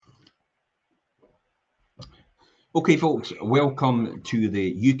Okay, folks, welcome to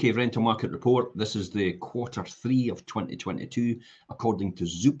the UK Rental Market Report. This is the Q3 of 2022, according to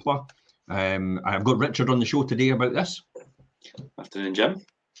Zoopla. I've got Richard on the show today about this. Afternoon, Jim.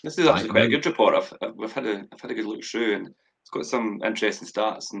 This is actually quite a good report. I've had a good look through, and it's got some interesting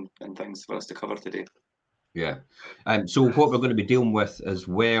stats and things for us to cover today. Yeah. So what we're going to be dealing with as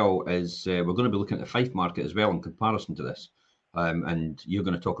well is we're going to be looking at the Fife market as well in comparison to this. And you're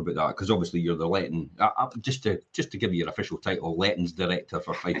going to talk about that because obviously you're the letting, just to give you your official title, lettings director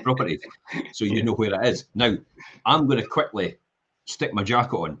for Fife Properties, so you know where it is. Now, I'm going to quickly stick my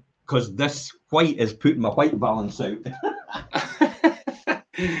jacket on because this white is putting my white balance out.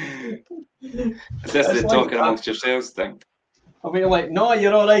 Is this the talking amongst yourselves thing? I mean, like, no,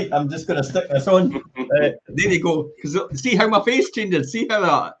 you're all right. I'm just going to stick this on. There you go. Because see how my face changes. See how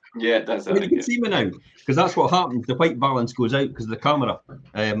that. Yeah, it does. You can see me now, because that's what happens. The white balance goes out because of the camera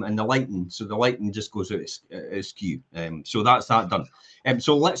and the lighting. So the lighting just goes out askew. So that's that done.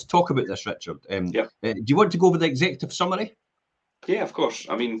 So let's talk about this, Richard. Do you want to go over the executive summary? Yeah, of course.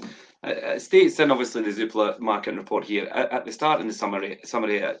 I mean, it states in obviously the Zoopla market report here at the start in the summary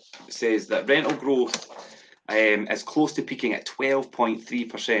it says that rental growth is close to peaking at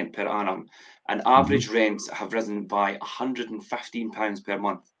 12.3% per annum, and average rents have risen by £115 per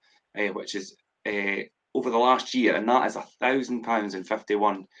month, which is over the last year, and that is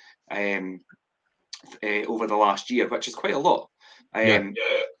 £1,000.51 over the last year, which is quite a lot.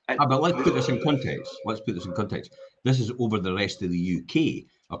 But let's put this in context. This is over the rest of the UK,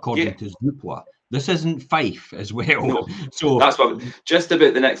 according to Zoopla. This isn't Fife as well. No, so that's what just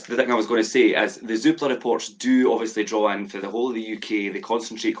about the thing I was going to say is the Zoopla reports do obviously draw in for the whole of the UK. They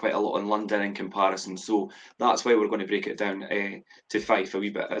concentrate quite a lot on London in comparison. So that's why we're going to break it down to Fife a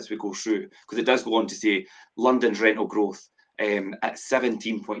wee bit as we go through, because it does go on to say London's rental growth at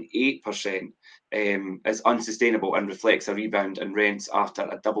 17.8% is unsustainable and reflects a rebound in rents after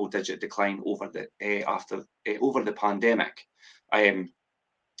a double-digit decline over the pandemic.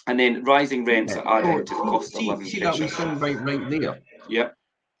 And then rising rents are adding to the cost of living. See that we sound right there? Yep.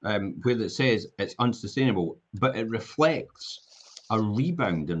 Where it says it's unsustainable, but it reflects a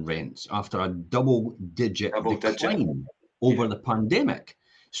rebound in rents after a double-digit decline over the pandemic.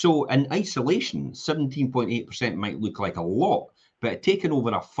 So in isolation, 17.8% might look like a lot, but taken over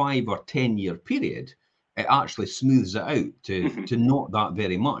a 5 or 10 year period, it actually smooths it out to not that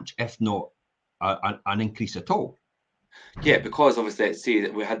very much, if not an increase at all. Yeah, because obviously it say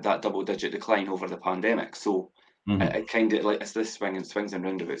that we had that double-digit decline over the pandemic, so it kind of like it's this swings and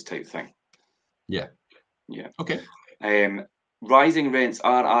roundabouts type thing. Yeah. Okay. Rising rents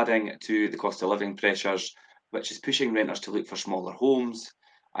are adding to the cost of living pressures, which is pushing renters to look for smaller homes.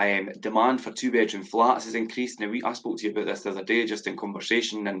 Demand for two-bedroom flats has increased. Now, I spoke to you about this the other day, just in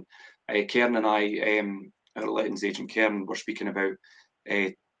conversation, and Karen and I, our lettings agent Karen, were speaking about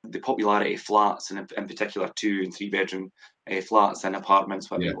the popularity of flats, and in particular 2- and 3-bedroom flats and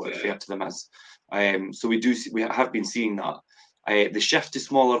apartments, what people refer to them as. So we have been seeing that. The shift to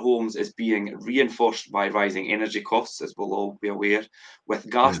smaller homes is being reinforced by rising energy costs, as we'll all be aware, with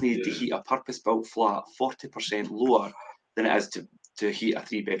gas needed to heat a purpose-built flat 40% lower than it is to heat a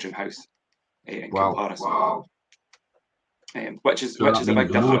 3-bedroom house in comparison. Wow. Which is a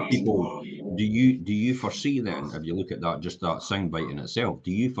big difference. Do you foresee then, if you look at that, just that soundbite in itself,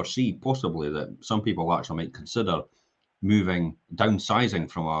 do you foresee possibly that some people actually might consider downsizing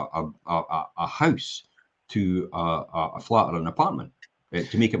from a house to a flat or an apartment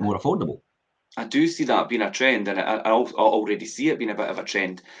to make it more affordable? I do see that being a trend, and I already see it being a bit of a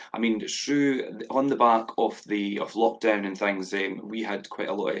trend. I mean, on the back of lockdown and things, we had quite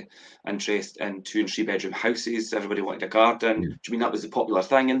a lot of interest in 2- and 3-bedroom houses. Everybody wanted a garden. Do you mean that was a popular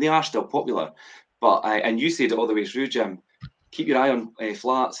thing? And they are still popular. But and you said it all the way through, Jim. Keep your eye on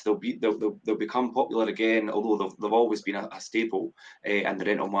flats. They'll become popular again, although they've always been a staple in the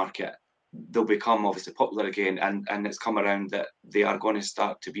rental market. They'll become obviously popular again, and it's come around that they are going to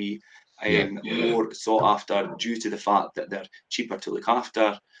start to be more sought after due to the fact that they're cheaper to look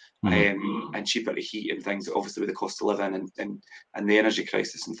after and cheaper to heat and things, obviously with the cost of living and the energy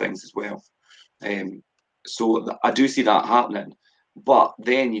crisis and things as well. So I do see that happening. But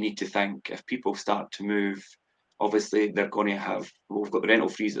then you need to think, if people start to move, obviously they're going to we've got the rental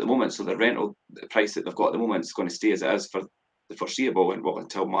freeze at the moment, so the rental price that they've got at the moment is going to stay as it is for the foreseeable and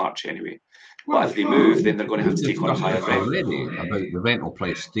until March anyway. But if they move, then they're going to have to take on a higher rent. Already about the rental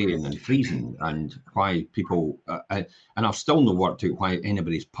price staying and freezing, and why people and I've still not worked out why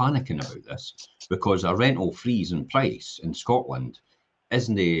anybody's panicking about this, because a rental freeze in price in Scotland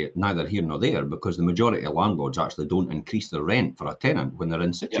isn't neither here nor there, because the majority of landlords actually don't increase their rent for a tenant when they're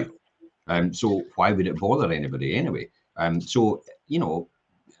in situ. So why would it bother anybody anyway? So, you know,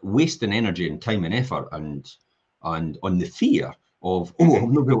 wasting energy and time and effort and on the fear of, oh,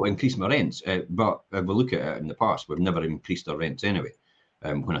 I'm not able to increase my rents. But if we look at it in the past, we've never increased our rents anyway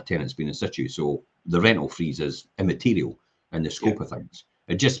when a tenant's been in situ. So the rental freeze is immaterial in the scope of things.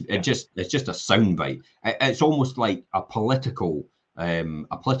 It's just a soundbite. It's almost like a political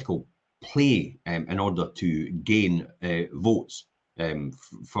play in order to gain votes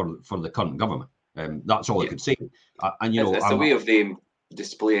for the current government. That's all I could say. And you know, it's a way of them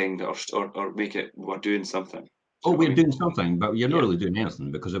displaying or make it we're doing something. Oh, we're doing something, but you're not really doing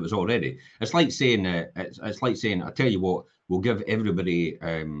anything because it was already. It's like saying, it's like saying, I tell you what, we'll give everybody,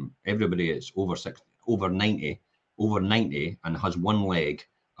 everybody that's over 90, and has one leg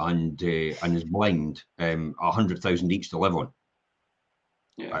and is blind, 100,000 each to live on.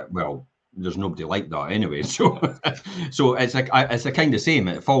 Well, there's nobody like that anyway. So, so it's a kind of same.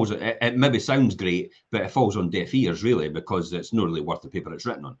 It falls. It maybe sounds great, but it falls on deaf ears really because it's not really worth the paper it's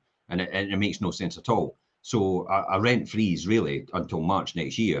written on, and it makes no sense at all. So a rent freeze really until March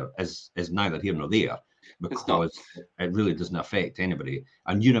next year is neither here nor there because it really doesn't affect anybody.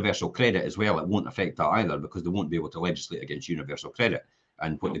 And universal credit as well, it won't affect that either because they won't be able to legislate against universal credit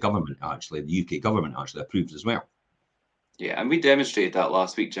and what the government actually, the UK government actually approves as well. Yeah, and we demonstrated that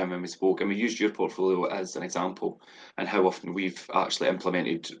last week, Jim, when we spoke, and we used your portfolio as an example and how often we've actually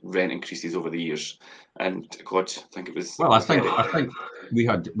implemented rent increases over the years. And God, I think it was. Well, I think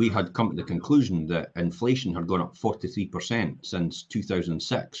we had come to the conclusion that inflation had gone up 43% since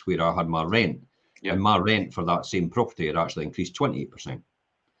 2006, where I had my rent, and my rent for that same property had actually increased 28%.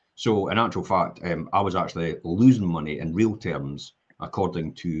 So, in actual fact, I was actually losing money in real terms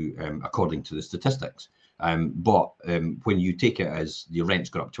according to the statistics. But when you take it as your rent's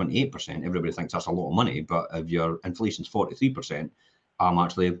gone up 28%, everybody thinks that's a lot of money. But if your inflation's 43%, I'm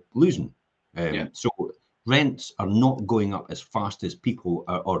actually losing. So rents are not going up as fast as people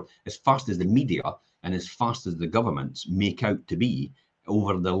or as fast as the media and as fast as the governments make out to be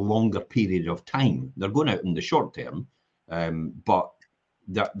over the longer period of time. They're going out in the short term, but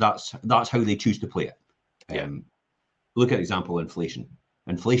that's how they choose to play it. Look at example inflation.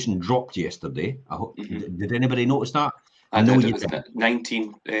 Inflation dropped yesterday. Did anybody notice that? I know you did.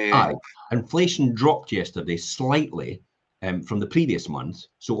 19. Inflation dropped yesterday slightly from the previous month.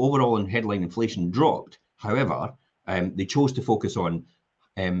 So overall, in headline inflation dropped. However, they chose to focus on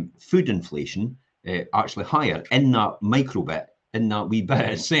food inflation actually higher in that micro bit, in that wee bit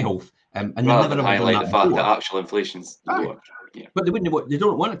itself. And rather than highlight the fact that actual inflation's lower. But they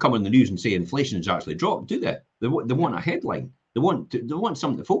don't want to come on the news and say inflation's actually dropped, do they? They want a headline. They want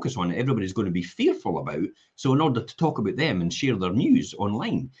something to focus on that everybody's going to be fearful about. So in order to talk about them and share their news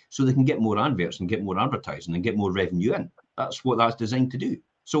online, so they can get more adverts and get more advertising and get more revenue in. That's what that's designed to do.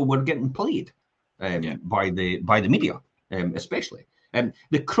 So we're getting played by the media, especially.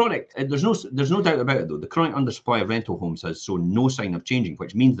 The chronic, there's no doubt about it though. The chronic undersupply of rental homes has shown no sign of changing,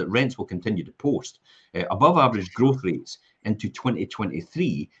 which means that rents will continue to post above average growth rates into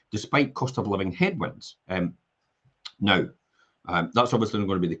 2023, despite cost of living headwinds. Now, that's obviously not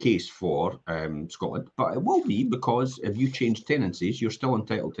going to be the case for Scotland, but it will be because if you change tenancies, you're still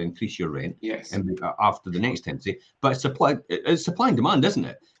entitled to increase your rent after the next tenancy. But it's supply and demand, isn't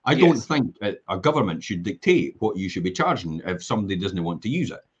it? I don't think a government should dictate what you should be charging if somebody doesn't want to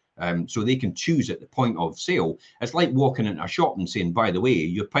use it. So they can choose at the point of sale. It's like walking into a shop and saying, by the way,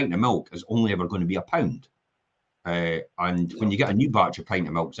 your pint of milk is only ever going to be £1. And when you get a new batch of pint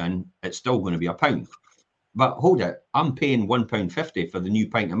of milks in, it's still going to be £1. But hold it, I'm paying £1.50 for the new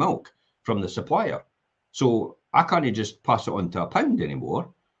pint of milk from the supplier. So I can't just pass it on to £1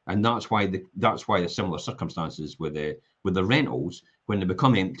 anymore. And that's why the similar circumstances with the rentals, when they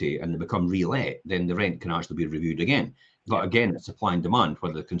become empty and they become re-let, then the rent can actually be reviewed again. But again, it's supply and demand,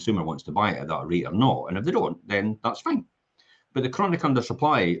 whether the consumer wants to buy it at that rate or not. And if they don't, then that's fine. But the chronic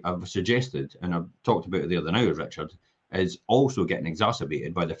undersupply I've suggested, and I've talked about it the other night, Richard, is also getting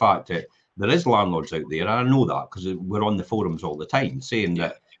exacerbated by the fact that there is landlords out there, and I know that because we're on the forums all the time, saying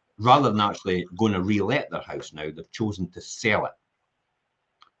that rather than actually going to re-let their house now, they've chosen to sell it.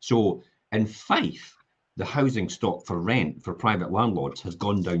 So in Fife, the housing stock for rent for private landlords has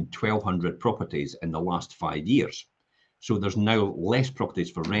gone down 1,200 properties in the last 5 years. So there's now less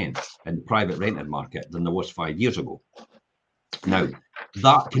properties for rent in the private rented market than there was 5 years ago. Now,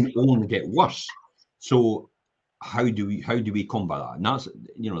 that can only get worse. So how do we combat that? And that's,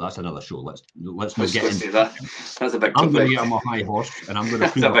 that's another show. Let's not get into that. That's a big I'm going topic. to get on my high horse and I'm going to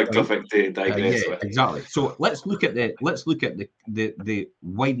prove That's a big it topic to digress yeah, with. exactly. So let's look at the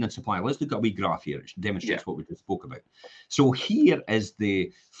widening supply. Let's look at a wee graph here. It demonstrates what we just spoke about. So here is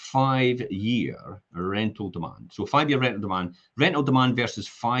the 5-year rental demand. So 5-year rental demand versus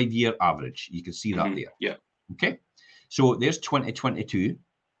 5-year average. You can see that there. Yeah. Okay. So there's 2022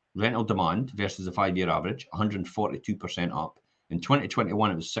 rental demand versus the 5-year average, 142% up. In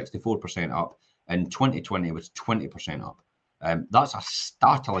 2021, it was 64% up. In 2020, it was 20% up. That's a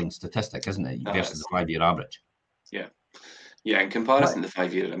startling statistic, isn't it, versus the 5-year average? Yeah. Yeah, in comparison to the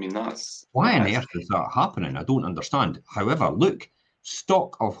 5-year, I mean, that's... Why on earth is that happening? I don't understand. However, look,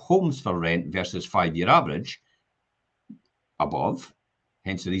 stock of homes for rent versus 5-year average, above,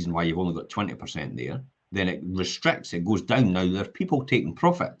 hence the reason why you've only got 20% there, then it restricts, it goes down. Now, there are people taking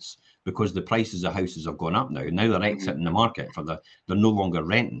profits because the prices of houses have gone up now. Now they're exiting the market they're no longer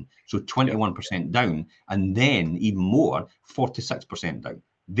renting. So 21% down, and then even more, 46% down.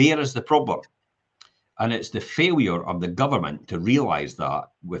 There is the problem. And it's the failure of the government to realise that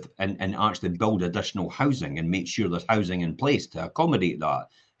and actually build additional housing and make sure there's housing in place to accommodate that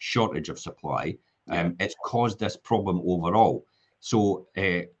shortage of supply. It's caused this problem overall. So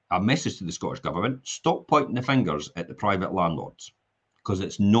a message to the Scottish Government, stop pointing the fingers at the private landlords, because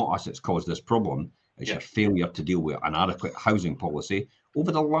it's not us that's caused this problem. It's your failure to deal with an adequate housing policy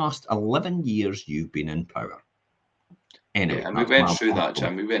over the last 11 years you've been in power. Anyway, and we went through that,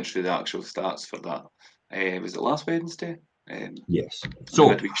 Jim. We went through the actual stats for that. Was it last Wednesday? Yes. So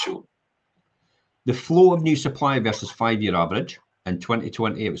midweek show. The flow of new supply versus 5-year average. In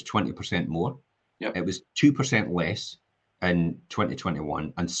 2020, it was 20% more. It was 2% less in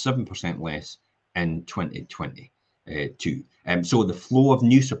 2021 and 7% less in 2022. So the flow of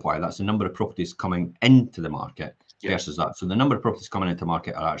new supply, that's the number of properties coming into the market versus that. So the number of properties coming into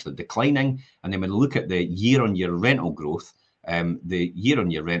market are actually declining. And then when we look at the year-on-year rental growth, the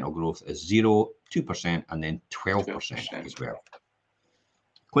year-on-year rental growth is 0, 2%, and then 12% as well.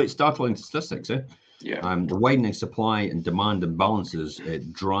 Quite startling statistics, eh? The widening supply and demand imbalances,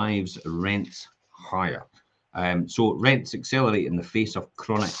 it drives rents higher. So rents accelerate in the face of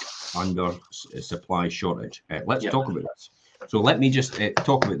chronic under supply shortage. Let's talk about this. So let me just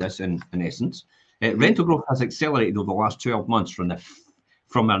talk about this in essence. Rental growth has accelerated over the last 12 months from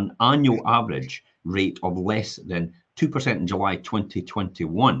an annual average rate of less than 2% in July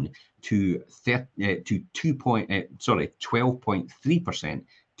 2021 to 12.3%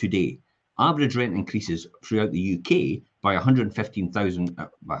 today. Average rent increases throughout the UK by 115,000. By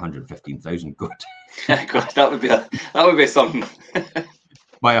 115,000, good. God, that would be something.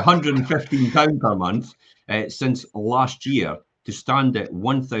 By £115 per month since last year, to stand at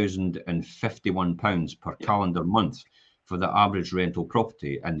 £1,051 per calendar month for the average rental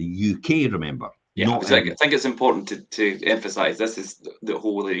property in the UK. Remember. I think it's important to emphasise this is the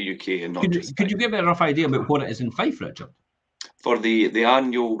whole of the UK and not just. Could you give me a rough idea about what it is in Fife, Richard? For the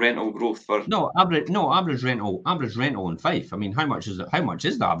annual rental growth for average rental in Fife. I mean, how much is it? How much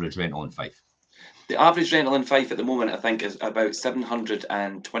is the average rental in Fife? The average rental in Fife at the moment, I think, is about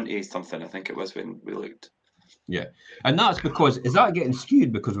 720 something. I think it was when we looked. Yeah, and that's because, is that getting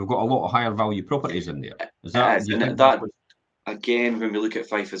skewed because we've got a lot of higher value properties in there? Is that, again, when we look at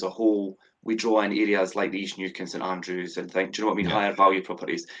Fife as a whole, we draw in areas like the East Newton, St Andrews, and think, do you know what I mean? Higher value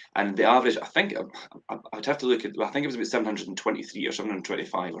properties. And the average, I think, I'd have to look at, I think it was about 723 or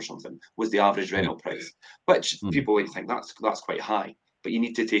 725 or something, was the average rental price, which people would think that's quite high. But you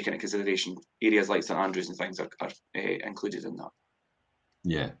need to take into consideration areas like St Andrews and things are included in that.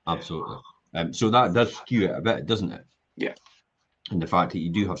 Yeah, absolutely. So that does skew it a bit, doesn't it? Yeah. And the fact that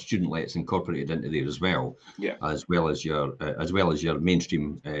you do have student lets incorporated into there as well, as well as your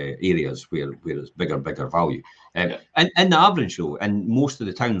mainstream areas where it's bigger value. And the average though, in most of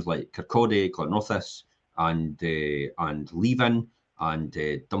the towns like Kirkcaldy, Glenrothes, and Leven and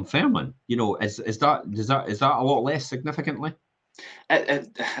Dunfermline, is that a lot less significantly?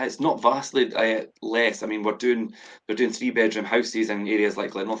 It's not vastly less. I mean, we're doing 3-bedroom houses in areas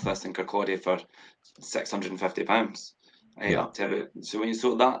like Glenrothes and Kirkcaldy for £650. Up to about, so when you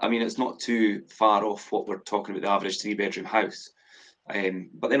saw that, I mean, it's not too far off what we're talking about, the average 3-bedroom house.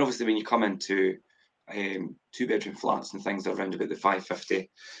 But then obviously when you come into 2-bedroom flats and things, are around about the 550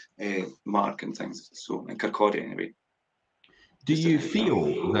 mark and things. So in Kirkcaldy anyway. Do you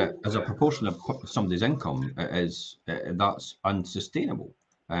feel that as a proportion of somebody's income that's unsustainable?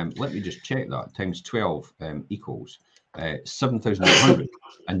 Let me just check that. Times 12 equals 7,800,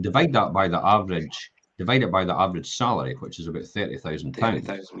 and divide that by the average divide it by the average salary, which is about £30,000.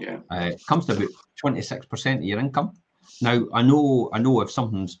 30,000, yeah. It comes to about 26% of your income. Now, I know if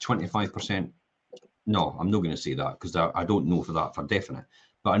something's 25%, no, I'm not going to say that because I don't know for that for definite.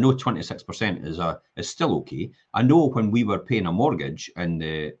 But I know 26% is still okay. I know when we were paying a mortgage in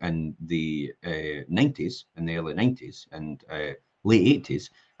the 90s, in the early 90s and late 80s,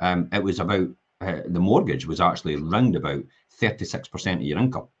 it was about the mortgage was actually round about 36% of your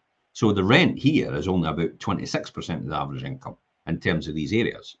income. So the rent here is only about 26% of the average income in terms of these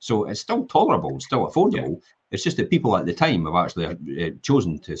areas. So it's still tolerable, still affordable. Yeah. It's just that people at the time have actually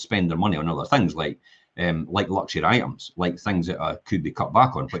chosen to spend their money on other things like luxury items, like things that could be cut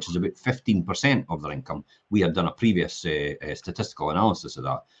back on, which is about 15% of their income. We had done a previous statistical analysis of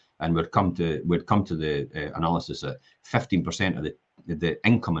that, and we'd come to the analysis that 15% of the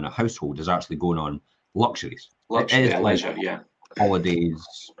income in a household is actually going on luxuries. Luxury, leisure, yeah.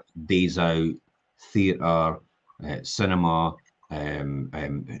 Holidays, days out, theatre, cinema,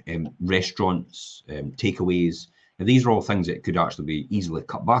 restaurants, takeaways. Now, these are all things that could actually be easily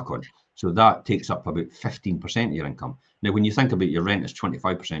cut back on. So that takes up about 15% of your income. Now, when you think about your rent is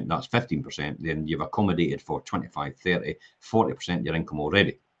 25%, that's 15%, then you've accommodated for 25, 30, 40% of your income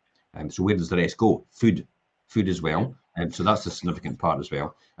already. So where does the rest go? Food as well. So that's a significant part as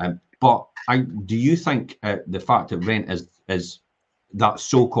well. But do you think the fact that rent is that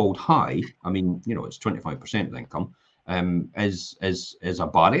so-called high, I mean, it's 25% of the income, is a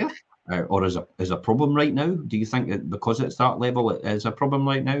barrier or is a problem right now? Do you think that because it's that level, it is a problem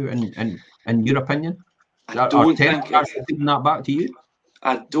right now? In your opinion, I don't think it's feeding that back to you.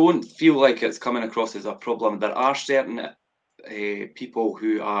 I don't feel like it's coming across as a problem. There are certain people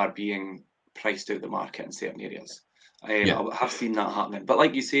who are being priced out of the market in certain areas. I have seen that happening. But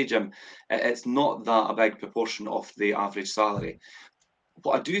like you say, Jim, it's not that a big proportion of the average salary.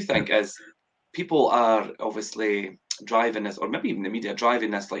 What I do think is people are obviously driving this, or maybe even the media driving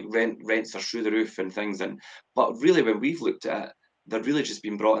this, like rents are through the roof and things. But really, when we've looked at it, they're really just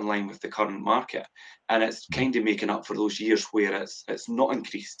being brought in line with the current market, and it's kind of making up for those years where it's not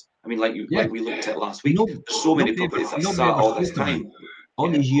increased. I mean, like we looked at last week, there's so many properties that sat all this time. All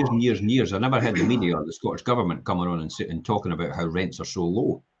these years and years and years, I never heard the media or the Scottish government coming on and talking about how rents are so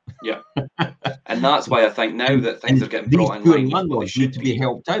low. Yeah, and that's why I think now that things are getting brought in line, landlords need to be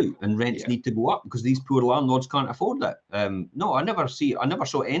helped out, and rents need to go up because these poor landlords can't afford it. No, I never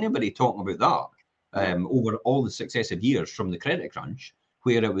saw anybody talking about that over all the successive years from the credit crunch,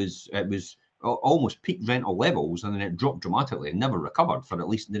 where it was almost peak rental levels, and then it dropped dramatically and never recovered for at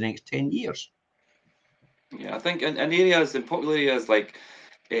least the next 10 years. Yeah, I think in areas, in popular areas like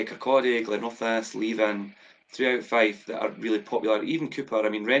Kirkcaldy, Glenrothes, Leven, throughout Fife that are really popular, even Cooper, I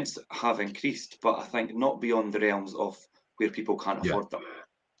mean, rents have increased, but I think not beyond the realms of where people can't afford them.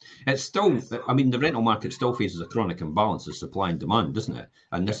 It's still, I mean, the rental market still faces a chronic imbalance of supply and demand, doesn't it?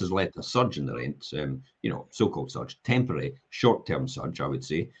 And this has led to a surge in the rents, so-called surge, temporary, short-term surge, I would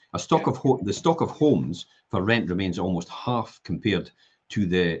say. The stock of homes for rent remains almost half compared to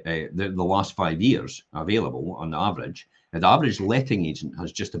the last 5 years available on the average. And the average letting agent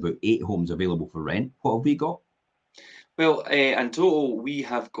has just about 8 homes available for rent. What have we got? Well, in total, we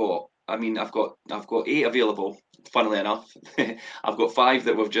have got. I mean, I've got 8 available. Funnily enough, I've got 5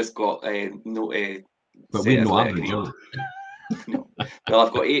 that we've just got no. But we're no average. No. Well,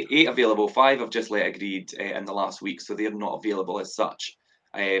 I've got 8 available. 5 I've just let agreed in the last week, so they're not available as such.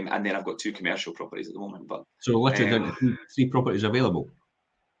 And then I've got 2 commercial properties at the moment. But so literally down to 3 properties available.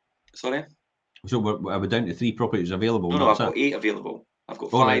 Sorry. So we're down to 3 properties available. No, I've got 8 available. I've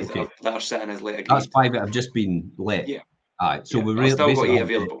got 5 that are sitting as let agreed. That's 5 that have just been let. Yeah. All right. So we've still got 8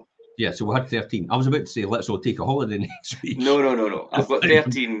 available. Yeah, so we had 13. I was about to say, let's all take a holiday next week. No. I've got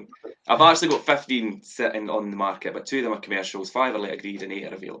 13. I've actually got 15 sitting on the market, but 2 of them are commercials, 5 are let agreed, and 8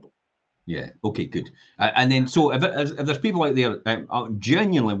 are available. Yeah, okay, good. And then, so if there's people out there, I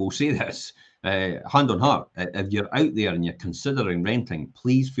genuinely will say this, hand on heart, if you're out there and you're considering renting,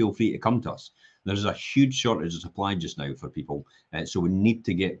 please feel free to come to us. There's a huge shortage of supply just now for people, so we need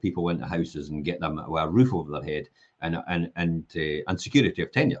to get people into houses and get them a roof over their head and security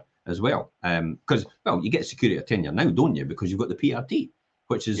of tenure as well. Because, you get security of tenure now, don't you? Because you've got the PRT,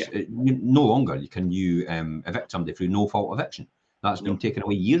 which is no longer can you evict somebody through no fault eviction. That's been taken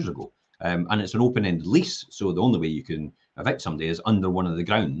away years ago. And it's an open-ended lease, so the only way you can evict somebody is under one of the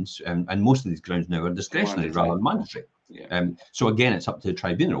grounds, and most of these grounds now are discretionary rather than mandatory. Yeah. So again, it's up to the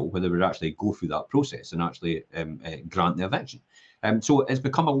tribunal whether we actually go through that process and actually grant the eviction. So it's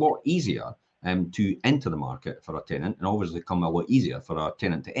become a lot easier to enter the market for a tenant, and obviously become a lot easier for a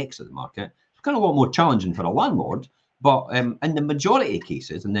tenant to exit the market. It's kind of a lot more challenging for a landlord, But in the majority of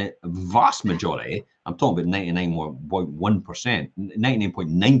cases, in the vast majority, I'm talking about 99.1%,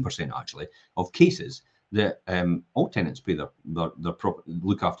 99.9% actually, of cases, that all tenants pay their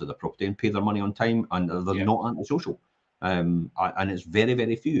look after their property and pay their money on time, and they're not antisocial. And it's very,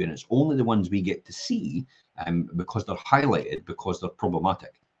 very few, and it's only the ones we get to see because they're highlighted, because they're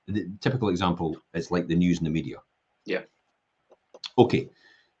problematic. The typical example is like the news and the media. Yeah. Okay,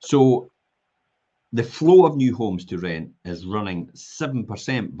 so the flow of new homes to rent is running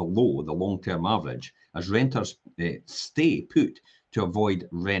 7% below the long-term average as renters stay put to avoid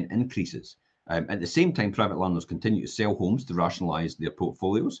rent increases. At the same time, private landlords continue to sell homes to rationalise their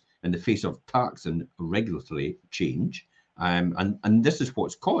portfolios in the face of tax and regulatory change. And this is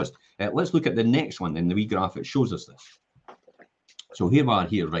what's caused. Let's look at the next one in the wee graph. It shows us this. So here we are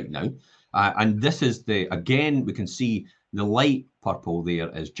here right now. And this is again, we can see the light purple there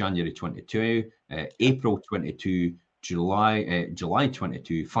is January 22, April 22, July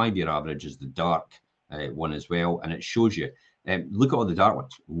 22, 5-year average is the dark one as well. And it shows you, look at all the dark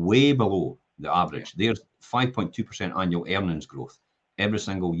ones, way below the average. There's 5.2% annual earnings growth every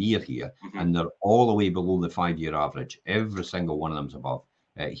single year here. And they're all the way below the 5-year average. Every single one of them's above.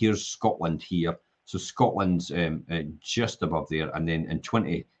 Here's Scotland here. So Scotland's just above there. And then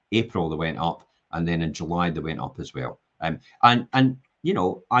in April, they went up. And then in July, they went up as well. And you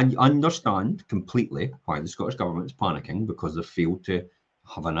know, I understand completely why the Scottish government is panicking, because they failed to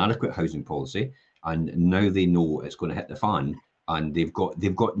have an adequate housing policy, and now they know it's going to hit the fan, and they've got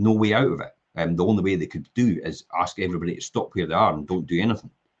no way out of it. The only way they could do is ask everybody to stop where they are and don't do anything,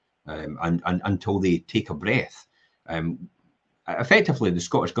 and until they take a breath. Effectively, the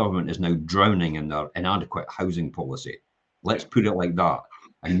Scottish government is now drowning in their inadequate housing policy. Let's put it like that.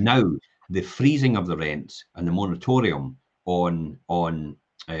 And now the freezing of the rents and the moratorium on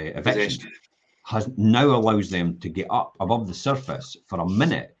eviction now allows them to get up above the surface for a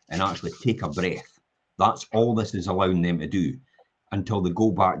minute and actually take a breath. That's all this is allowing them to do, until they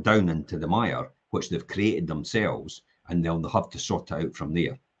go back down into the mire, which they've created themselves, and they'll have to sort it out from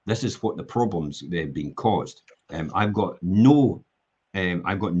there. This is what the problems they've been caused. I've got no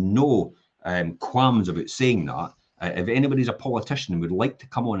qualms about saying that. If anybody's a politician and would like to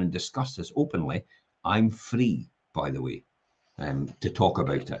come on and discuss this openly, I'm free, by the way, to talk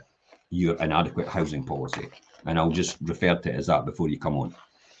about it, your inadequate housing policy. And I'll just refer to it as that before you come on.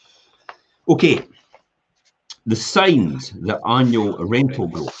 Okay, the signs that annual rental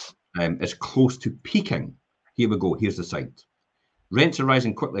growth is close to peaking. Here we go, here's the signs. Rents are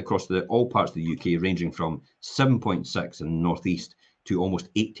rising quickly across all parts of the UK, ranging from 7.6 in the northeast to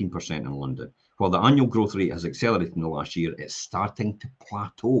almost 18% in London. While the annual growth rate has accelerated in the last year, it's starting to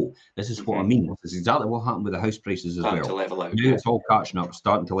plateau. This is what I mean. This is exactly what happened with the house prices as well. To level out. Now it's all catching up,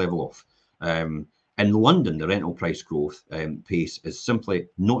 starting to level off. In London, the rental price growth pace is simply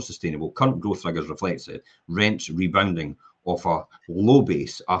not sustainable. Current growth figures reflect it. Rents rebounding off a low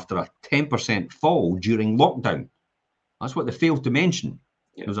base after a 10% fall during lockdown. That's what they failed to mention.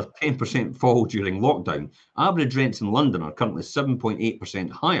 There was a 10% fall during lockdown. Average rents in London are currently 7.8%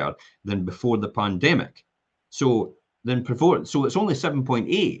 higher than before the pandemic. So it's only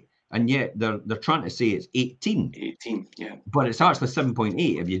 7.8, and yet they're trying to say it's 18. 18, yeah. But it's actually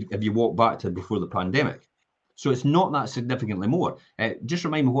 7.8 if you walk back to before the pandemic. So it's not that significantly more. Just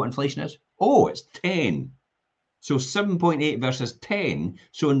remind me what inflation is. Oh, it's 10. So 7.8 versus 10.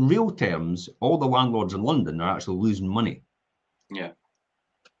 So in real terms, all the landlords in London are actually losing money. Yeah.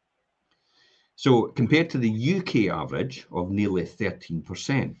 So compared to the UK average of nearly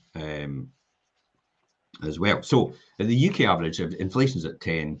 13% as well. So at the UK average, if inflation's at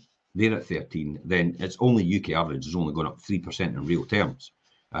 10, they're at 13, then it's only UK average is only going up 3% in real terms.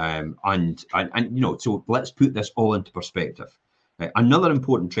 And you know, so let's put this all into perspective. Another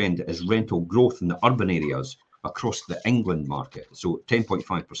important trend is rental growth in the urban areas across the England market, so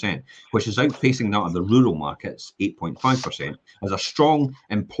 10.5%, which is outpacing that of the rural markets, 8.5%, as a strong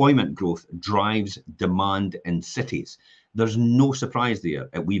employment growth drives demand in cities. There's no surprise there.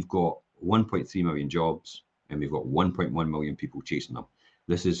 We've got 1.3 million jobs and we've got 1.1 million people chasing them.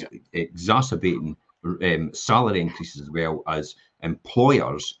 This is exacerbating salary increases as well, as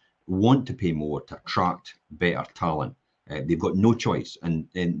employers want to pay more to attract better talent. They've got no choice, and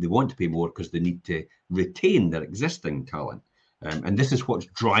they want to pay more because they need to retain their existing talent, and this is what's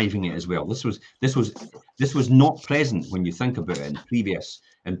driving it as well. This was not present when you think about it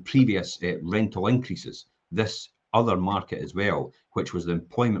in previous rental increases. This other market as well, which was the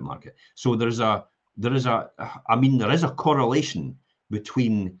employment market. So there is a correlation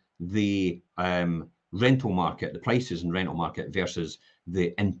between the rental market, the prices in rental market versus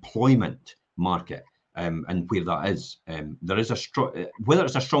the employment market. and where that is. There is whether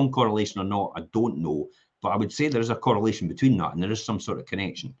it's a strong correlation or not, I don't know, but I would say there is a correlation between that, and there is some sort of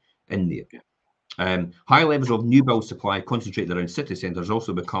connection in there. High levels of new build supply concentrated around city centres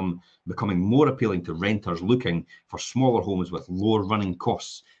also becoming more appealing to renters looking for smaller homes with lower running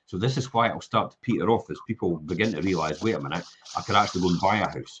costs. So this is why it'll start to peter off as people begin to realise, wait a minute, I could actually go and buy a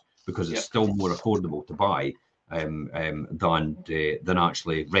house because it's still more affordable to buy than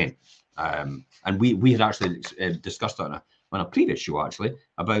actually rent. And we had actually discussed that on a previous show actually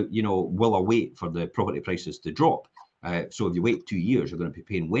about, will I wait for the property prices to drop? So if you wait 2 years, you're going to be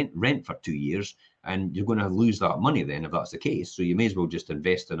paying rent for 2 years, and you're going to lose that money then if that's the case. So you may as well just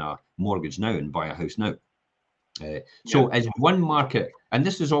invest in a mortgage now and buy a house now. So as one market, and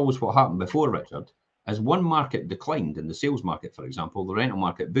this is always what happened before, Richard, as one market declined in the sales market, for example, the rental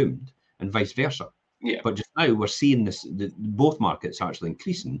market boomed, and vice versa. But just now we're seeing both markets actually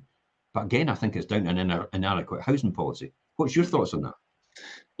increasing. But again, I think it's down to an inadequate housing policy. What's your thoughts on that?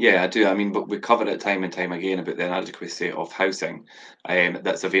 Yeah, I do. I mean, but we cover it time and time again about the inadequacy of housing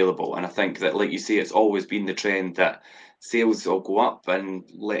that's available. And I think that, like you say, it's always been the trend that sales will go up and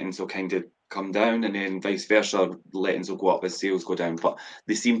lettings will kind of come down, and then vice versa, lettings will go up as sales go down. But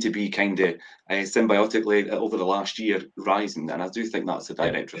they seem to be kind of symbiotically over the last year rising. And I do think that's a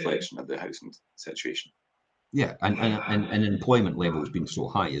direct reflection of the housing situation. Yeah, and employment level has been so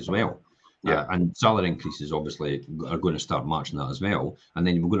high as well. And salary increases obviously are going to start matching that as well. And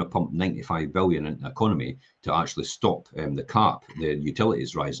then we're going to pump 95 billion into the economy to actually stop the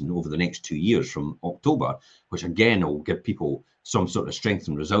utilities rising over the next 2 years from October, which again will give people some sort of strength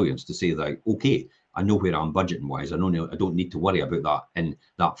and resilience to say that, okay, I know where I'm budgeting wise. I don't need to worry about that, and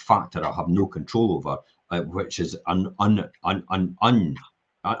that factor I have no control over, which is an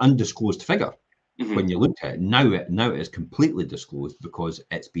undisclosed figure. When you look at it now, it is completely disclosed because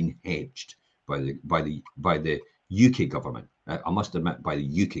it's been hedged by the UK government. I must admit, by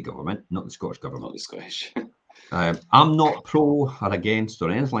the UK government, not the Scottish government. Not the Scottish. I'm not pro or against or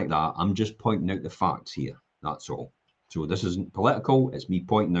anything like that. I'm just pointing out the facts here. That's all. So this isn't political. It's me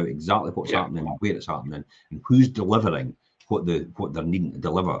pointing out exactly what's happening, where it's happening, and who's delivering what they're needing to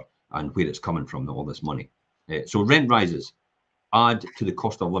deliver, and where it's coming from, all this money. So rent rises add to the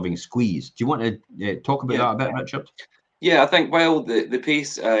cost of living squeeze. Do you want to talk about that a bit, Richard? Yeah, I think while the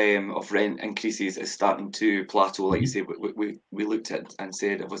pace of rent increases is starting to plateau, like you say, we looked at and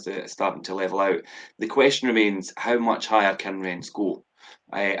said it was starting to level out. The question remains, how much higher can rents go?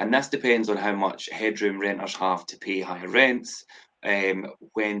 And this depends on how much headroom renters have to pay higher rents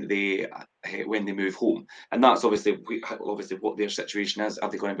when they move home. And that's obviously what their situation is. Are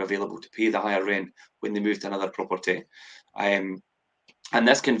they going to be available to pay the higher rent when they move to another property? And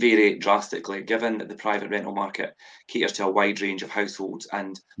this can vary drastically given that the private rental market caters to a wide range of households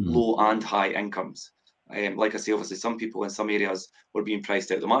and low and high incomes. Like I say, obviously, some people in some areas were being priced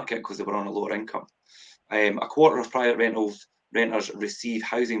out of the market because they were on a lower income. A quarter of private renters receive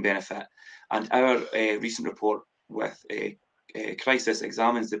housing benefit, and our recent report with Crisis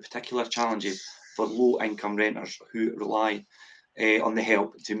examines the particular challenges for low-income renters who rely on that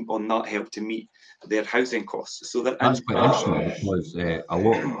help to meet their housing costs. So that's quite interesting because a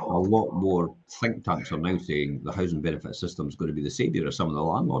lot more think tanks are now saying the housing benefit system is going to be the saviour of some of the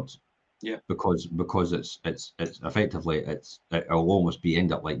landlords. Yeah. Because it's effectively it'll almost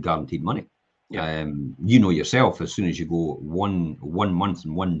end up like guaranteed money. Yeah. Yourself, as soon as you go one month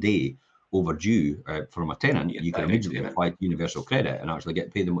and 1 day overdue from a tenant, you can immediately apply to universal credit and actually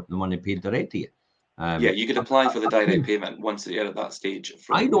get paid the money paid direct to you. You could apply for the direct payment once you're at that stage.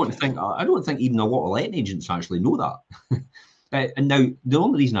 I don't think even a lot of letting agents actually know that. And now the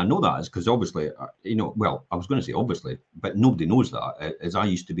only reason I know that is because obviously, well, I was going to say obviously, but nobody knows that. As I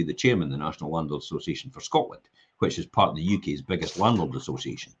used to be the chairman of the National Landlord Association for Scotland, which is part of the UK's biggest landlord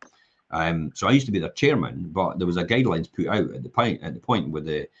association. So I used to be their chairman, but there was a guidelines put out at the point with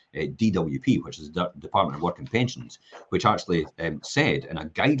the DWP, which is the Department of Work and Pensions, which actually said in a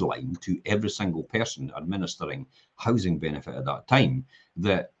guideline to every single person administering housing benefit at that time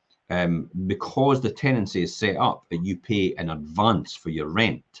that because the tenancy is set up that you pay in advance for your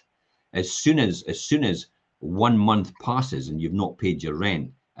rent, as soon as 1 month passes and you've not paid your rent,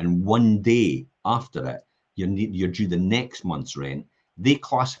 and 1 day after it you're due the next month's rent, they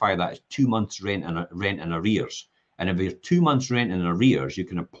classify that as 2 months rent in arrears. And if you're 2 months rent in arrears, you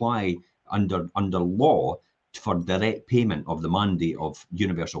can apply under law for direct payment of the mandate of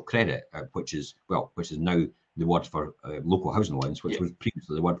universal credit, which is now the word for local housing allowance, which was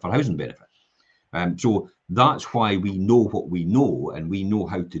previously the word for housing benefit. So that's why we know what we know, and we know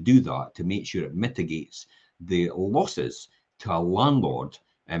how to do that to make sure it mitigates the losses to a landlord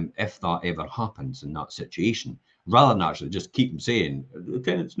if that ever happens in that situation, rather than actually just keep saying, the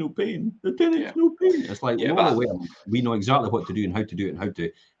tenant's no paying, the tenant's no paying. It's like, well, we know exactly what to do and how to do it and how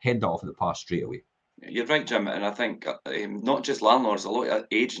to head that off at the pass straight away. You're right, Jim, and I think not just landlords, a lot of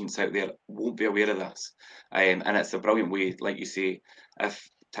agents out there won't be aware of this. And it's a brilliant way, like you say, if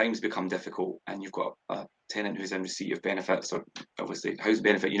times become difficult and you've got a tenant who's in receipt of benefits, or obviously house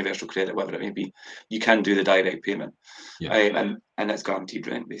benefit, universal credit, whatever it may be, you can do the direct payment. Yeah. And it's guaranteed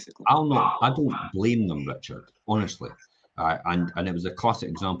rent, basically. I don't blame them, Richard, honestly. And it was a classic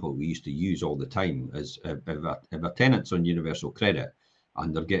example we used to use all the time, is if a tenant's on universal credit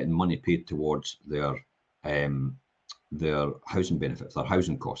and they're getting money paid towards their housing benefits, their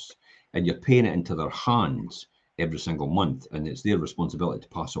housing costs, and you're paying it into their hands every single month, and it's their responsibility to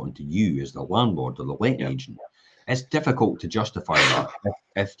pass it on to you as the landlord or the letting agent. It's difficult to justify that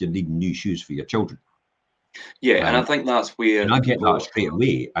if you're needing new shoes for your children. Yeah, and I think that's where... And I get that straight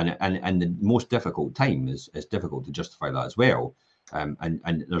away, and the most difficult time is difficult to justify that as well. And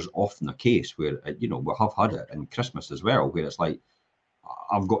there's often a case where, we have had it in Christmas as well, where it's like,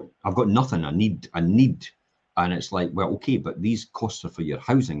 I've got nothing, I need, and it's like, well, okay, but these costs are for your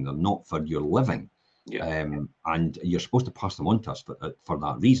housing, they're not for your living. And you're supposed to pass them on to us for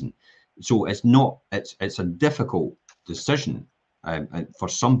that reason. So it's a difficult decision for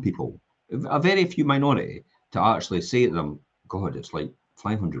some people, a very few minority, to actually say to them, God, it's like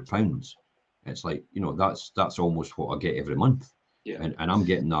 £500. It's like, that's almost what I get every month. And I'm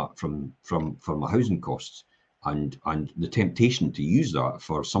getting that from my housing costs. And the temptation to use that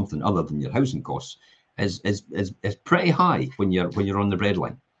for something other than your housing costs is pretty high when you're on the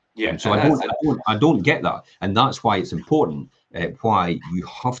breadline. So I don't get that, and that's why it's important. Why you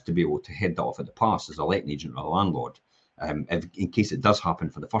have to be able to head that off at the pass as a letting agent or a landlord, in case it does happen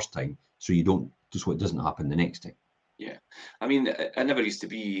for the first time, so you don't, just so it doesn't happen the next time. Yeah, I mean, it never used to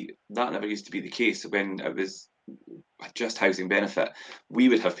be the case when it was just housing benefit. We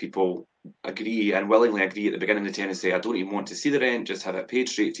would have people agree and willingly agree at the beginning of the tenancy, say, I don't even want to see the rent, just have it paid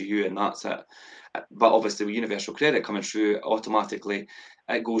straight to you and that's it. But obviously with universal credit coming through, automatically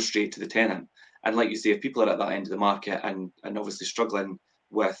it goes straight to the tenant. And like you say, if people are at that end of the market and obviously struggling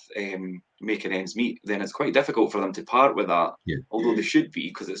with making ends meet, then it's quite difficult for them to part with that, although they should be,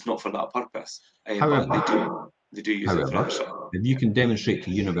 because it's not for that purpose. However, they do use it for that. If you can demonstrate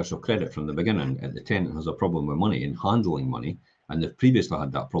to universal credit from the beginning that the tenant has a problem with money and handling money, and they've previously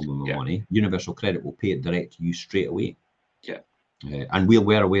had that problem with money, universal credit will pay it direct to you straight away. And we're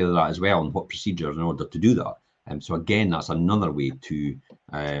aware of that as well, and what procedures in order to do that. So again, that's another way to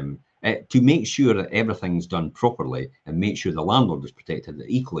make sure that everything's done properly and make sure the landlord is protected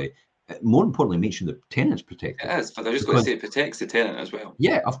equally. More importantly, make sure the tenant's protected. It is, but I was just going to say it protects the tenant as well.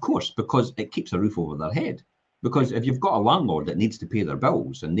 Yeah, of course, because it keeps a roof over their head. Because if you've got a landlord that needs to pay their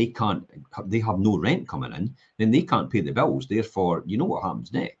bills and they have no rent coming in, then they can't pay the bills. Therefore, you know what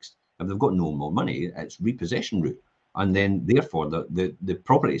happens next? If they've got no more money, it's repossession route. And then therefore the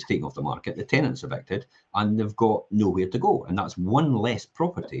property is taken off the market, the tenant's evicted, and they've got nowhere to go. And that's one less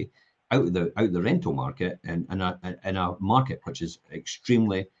property out of the rental market in a market which is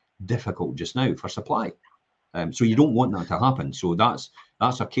extremely difficult just now for supply. So you don't want that to happen. So that's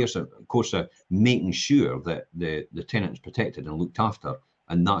a case of course of making sure that the tenant is protected and looked after,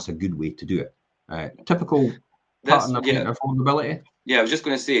 and that's a good way to do it. Typical pattern of affordability. Yeah, I was just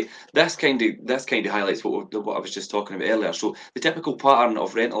going to say this kind of highlights what I was just talking about earlier. So the typical pattern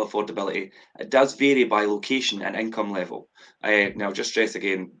of rental affordability, it does vary by location and income level. Now, just stress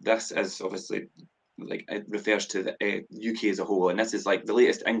again, this is obviously like it refers to the UK as a whole, and this is like the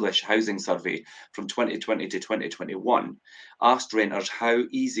latest English housing survey from 2020 to 2021 asked renters how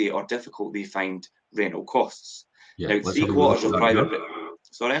easy or difficult they find rental costs. Now, 3/4 of private.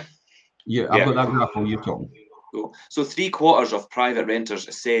 Sorry. Yeah, I've got that graph while you're talking. So 3/4 of private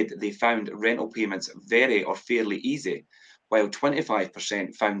renters said they found rental payments very or fairly easy, while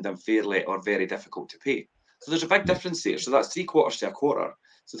 25% found them fairly or very difficult to pay. So there's a big difference there. So that's 3/4 to a quarter.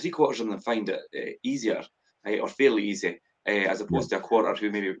 So 3/4 of them find it easier or fairly easy, as opposed to a quarter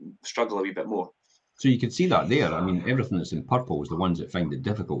who maybe struggle a wee bit more. So you can see that there. I mean, everything that's in purple is the ones that find it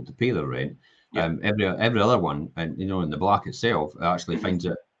difficult to pay their rent. Every other one, and in the black itself, actually finds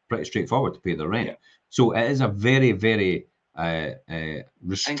it pretty straightforward to pay their rent. So it is a very, very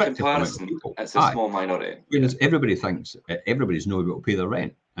restrictive in comparison, people. It's a small minority. Whereas everybody thinks everybody's not able to pay their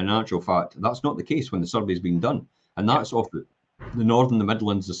rent. In actual fact, that's not the case when the survey's been done. And that's off the northern, the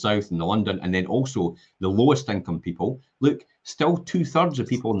Midlands, the south, and the London, and then also the lowest income people. Look, still 2/3 of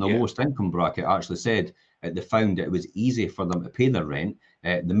people in the lowest income bracket actually said they found it was easy for them to pay their rent.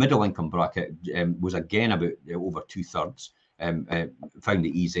 The middle income bracket was again about over 2/3. found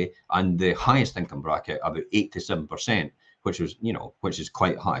it easy, and the highest income bracket about 87%, which was, which is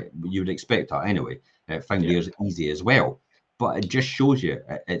quite high. You would expect that anyway. Found theirs easy as well. But it just shows you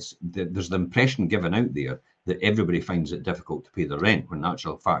there's the impression given out there that everybody finds it difficult to pay their rent, when in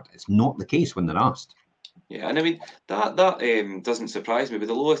actual fact it's not the case when they're asked. Yeah, and I mean that doesn't surprise me. With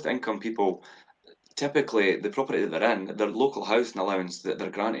the lowest income people, typically the property that they're in, their local housing allowance that they're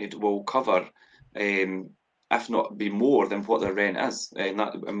granted will cover, if not be more than what their rent is,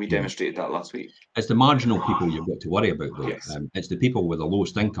 and we demonstrated that last week. It's the marginal people you've got to worry about, though. Yes. It's the people with the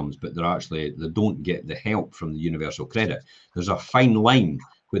lowest incomes, but they don't get the help from the universal credit. There's a fine line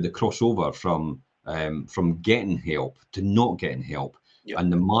where the crossover from getting help to not getting help,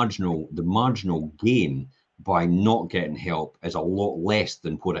 and the marginal gain by not getting help is a lot less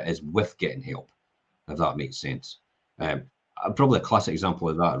than what it is with getting help, if that makes sense. Probably a classic example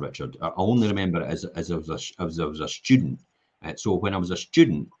of that, Richard. I only remember it as I was a student. So when I was a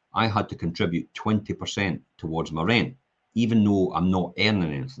student, I had to contribute 20% towards my rent, even though I'm not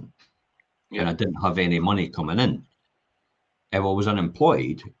earning anything, and I didn't have any money coming in. If I was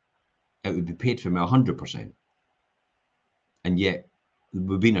unemployed, it would be paid for me 100%. And yet,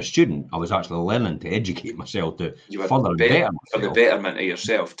 with being a student, I was actually learning to educate myself to further better myself. For the betterment of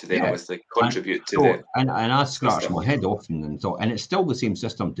yourself, to then obviously contribute to the... And I scratched my head often and thought, and it's still the same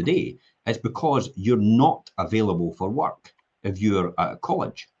system today, it's because you're not available for work if you're at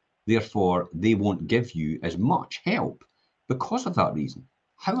college. Therefore, they won't give you as much help because of that reason.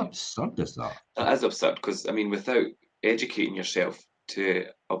 How absurd is that? That is absurd, because, I mean, without educating yourself to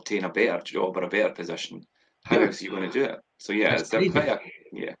obtain a better job or a better position, how else are you going to do it? So it's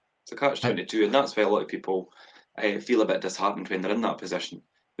a catch-22, and that's why a lot of people feel a bit disheartened when they're in that position.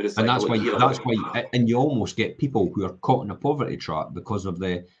 But it's that's why, and you almost get people who are caught in a poverty trap because of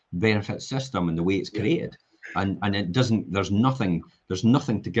the benefit system and the way it's created, and it doesn't. There's nothing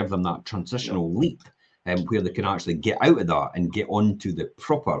to give them that transitional leap, where they can actually get out of that and get onto the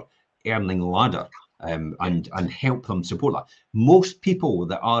proper earning ladder, and help them support that. Most people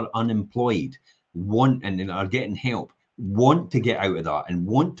that are unemployed and are getting help want to get out of that and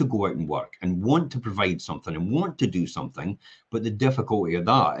want to go out and work and want to provide something and want to do something, but the difficulty of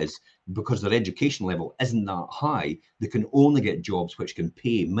that is because their education level isn't that high, they can only get jobs which can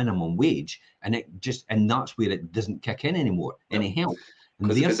pay minimum wage, and that's where it doesn't kick in anymore, any help.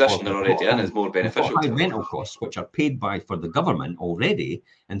 Because the position they're already in is more beneficial. High rental costs, which are paid for the government already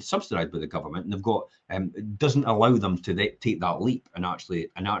and subsidised by the government, and they've got doesn't allow them to take that leap and actually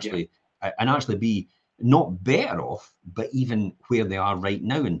be not better off, but even where they are right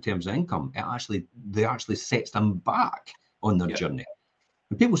now in terms of income, they actually sets them back on their journey.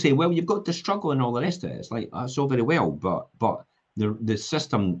 And people say, well, you've got to struggle and all the rest of it. It's like, that's all very well, but the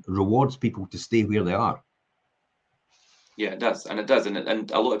system rewards people to stay where they are. Yeah, it does, and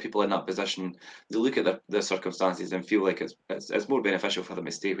and a lot of people in that position, they look at their circumstances and feel like it's more beneficial for them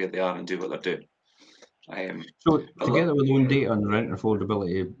to stay where they are and do what they're doing. So, together with own data on rent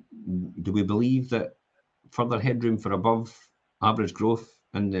affordability, do we believe that further headroom for above average growth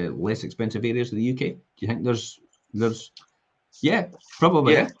in the less expensive areas of the UK? Do you think there's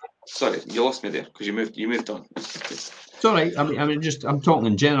probably? Yeah. Sorry, you lost me there because you moved on. It's all right. I mean, I'm talking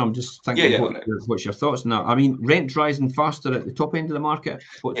in general. I'm just thinking, what's your thoughts on that? I mean, rent's rising faster at the top end of the market.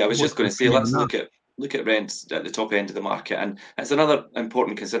 I was just going to say, let's look at rents at the top end of the market, and it's another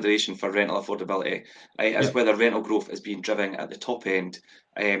important consideration for rental affordability, is whether rental growth is being driven at the top end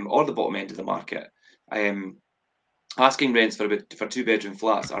or the bottom end of the market. Asking rents for 2-bedroom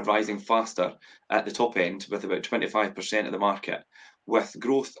flats are rising faster at the top end, with about 25% of the market, with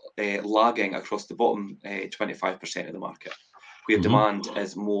growth lagging across the bottom 25% of the market, where demand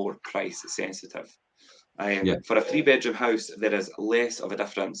is more price sensitive. For a 3-bedroom house, there is less of a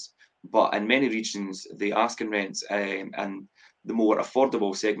difference, but in many regions, the asking rents and the more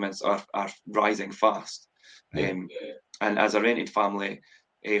affordable segments are rising fast. And as a rented family,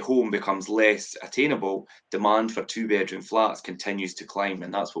 a home becomes less attainable, demand for 2-bedroom flats continues to climb,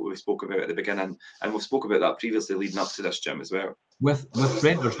 and that's what we spoke about at the beginning, and we spoke about that previously leading up to this, Jim, as well. With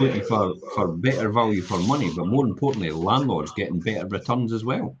renters looking for better value for money, but more importantly, landlords getting better returns as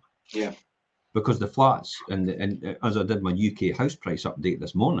well. Yeah. Because the flats, and as I did my UK house price update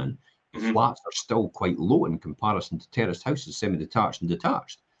this morning, flats are still quite low in comparison to terraced houses, semi-detached and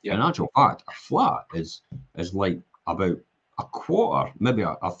detached. In actual fact, a flat is like about a quarter, maybe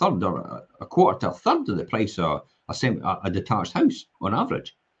a third, or a quarter to a third of the price of a detached house on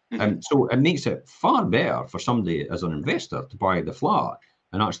average. So it makes it far better for somebody as an investor to buy the flat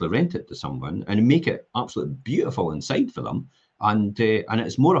and actually rent it to someone and make it absolutely beautiful inside for them, and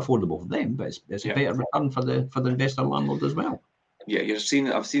it's more affordable for them, but it's a better return for the investor landlord as well. Yeah,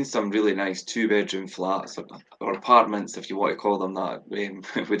 I've seen some really nice 2-bedroom flats or apartments, if you want to call them that.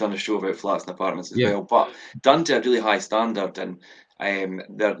 We've done a show about flats and apartments as well, but done to a really high standard, and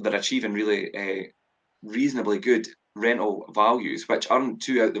they're achieving really reasonably good rental values, which aren't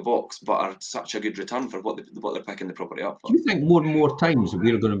too out the box, but are such a good return for what they're picking the property up for. Do you think more and more times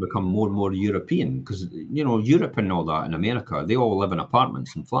we're going to become more and more European? Because Europe and all that in America, they all live in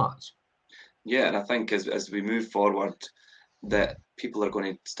apartments and flats. Yeah, and I think as we move forward, that people are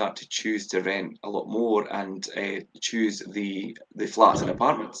going to start to choose to rent a lot more and choose the flats and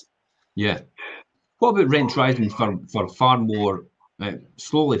apartments. Yeah. What about rent rising for far more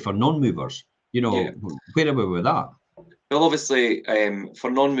slowly for non-movers? Where are we with that? Well, obviously, for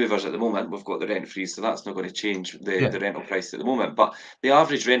non-movers at the moment, we've got the rent freeze, so that's not going to change the rental price at the moment. But the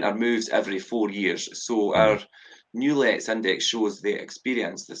average renter moves every 4 years. So our new lets index shows the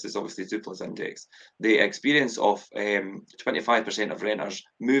experience. This is obviously Zoopla's index. The experience of 25% of renters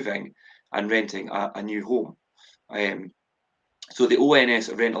moving and renting a new home. So the ONS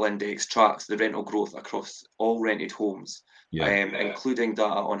rental index tracks the rental growth across all rented homes, including data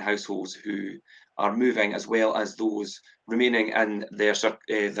on households who are moving as well as those remaining in their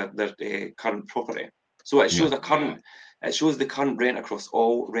current property. So it shows the current rent across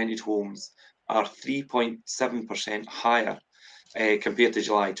all rented homes are 3.7% higher compared to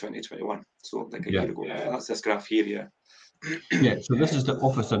July 2021. So like a year ago. That's this graph here. Yeah. So this is the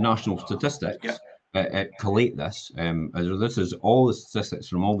Office of National Statistics. Collate this. This is all the statistics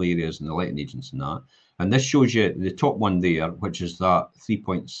from all the areas and the letting agents and that. And this shows you the top one there, which is that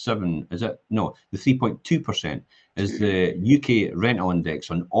 3.7. Is it? No, the 3.2% is the UK rental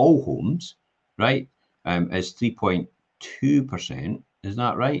index on all homes, right? Is 3.2%. Is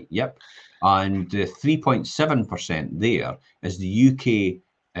that right? Yep. And the 3.7% there is the UK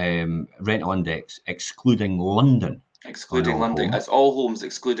rental index excluding London. Excluding London. It's all homes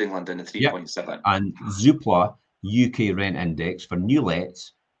excluding London at 3.7. Yep. And Zoopla UK rent index for new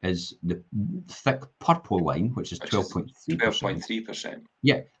lets is the thick purple line, which is 12.3%. 12.3%.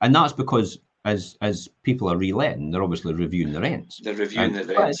 Yeah, and that's because as people are reletting, they're obviously reviewing the rents. They're reviewing the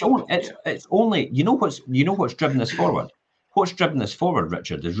rents. It's only what's driven this forward. What's driven this forward,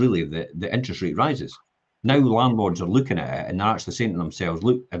 Richard, is really the interest rate rises. Now landlords are looking at it and they're actually saying to themselves,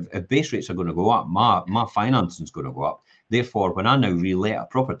 look, if base rates are going to go up, my financing is going to go up. Therefore, when I now relet a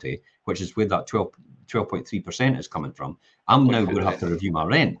property, which is where that 12.3% is coming from, I'm now going to have to review my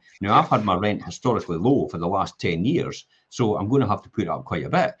rent. Now, I've had my rent historically low for the last 10 years, so I'm going to have to put it up quite a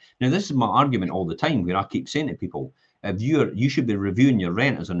bit. Now, this is my argument all the time where I keep saying to people, if you should be reviewing your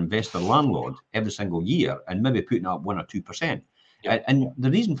rent as an investor landlord every single year and maybe putting up 1 or 2%. And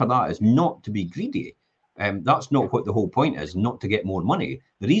the reason for that is not to be greedy. That's not what the whole point is, not to get more money.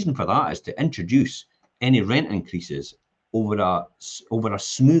 The reason for that is to introduce any rent increases over a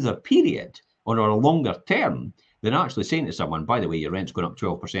smoother period or a longer term than actually saying to someone, by the way, your rent's going up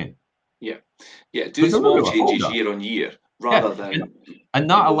 12%. Yeah. Do small changes year on year rather than... And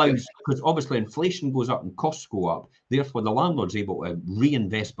that allows, because obviously inflation goes up and costs go up, therefore the landlord's able to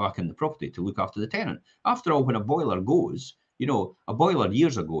reinvest back in the property to look after the tenant. After all, when a boiler goes, a boiler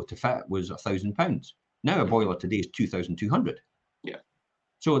years ago to fit was £1,000. Now a boiler today is 2,200. Yeah.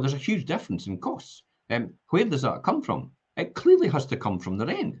 So there's a huge difference in costs. Where does that come from? It clearly has to come from the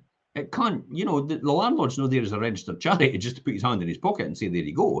rent. It can't, the landlord's not there as a registered charity just to put his hand in his pocket and say, there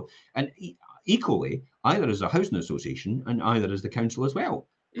you go. And equally, either as a housing association and either as the council as well.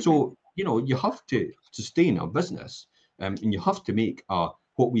 Mm-hmm. So, you have to sustain a business and you have to make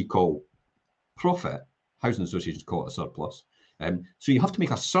what we call profit. Housing associations call it a surplus. So you have to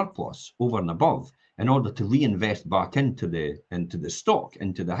make a surplus over and above in order to reinvest back into the stock,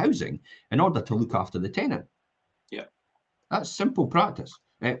 into the housing, in order to look after the tenant. Yeah. That's simple practice.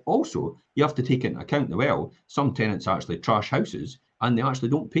 Also, you have to take into account some tenants actually trash houses and they actually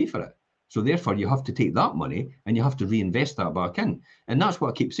don't pay for it. So therefore, you have to take that money and you have to reinvest that back in. And that's what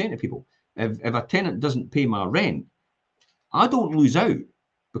I keep saying to people. If a tenant doesn't pay my rent, I don't lose out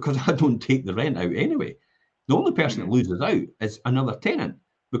because I don't take the rent out anyway. The only person that loses out is another tenant,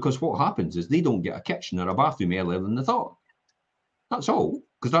 because what happens is they don't get a kitchen or a bathroom earlier than they thought. That's all,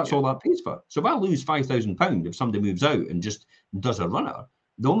 because that's all that pays for. So if I lose £5,000 if somebody moves out and just does a runner,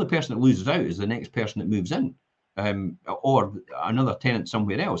 the only person that loses out is the next person that moves in, or another tenant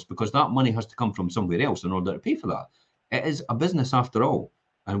somewhere else, because that money has to come from somewhere else in order to pay for that. It is a business after all,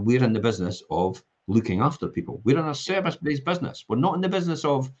 and we're in the business of looking after people. We're in a service-based business. We're not in the business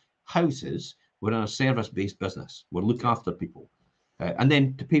of houses. We're in a service-based business. We're looking after people. And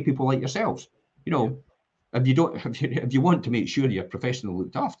then to pay people like yourselves. If you don't, if you want to make sure you're professionally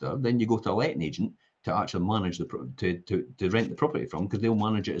looked after, then you go to a letting agent to actually manage to rent the property from, because they'll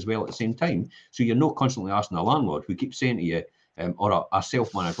manage it as well at the same time. So you're not constantly asking a landlord who keeps saying to you, or a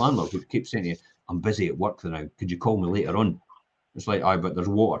self-managed landlord who keeps saying to you, "I'm busy at work now. Could you call me later on?" It's like, aye, but there's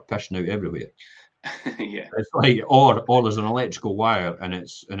water pissing out everywhere. Yeah. It's like, or there's an electrical wire and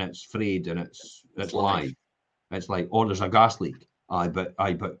it's frayed and it's live. It's like, or there's a gas leak. Aye, but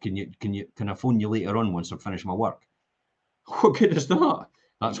can I phone you later on once I've finished my work? What good is that?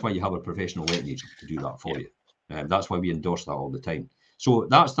 That's why you have a professional letting agent to do that for you. That's why we endorse that all the time. So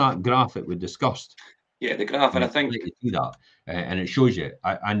that's that graph that we discussed. Yeah, the graph, and I think you see that, and it shows you.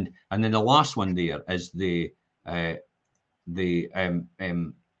 And then the last one there is the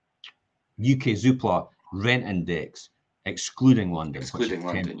UK Zoopla rent index, excluding London. Excluding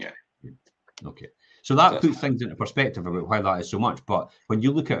London, yeah. Okay. So that puts things into perspective about why that is so much. But when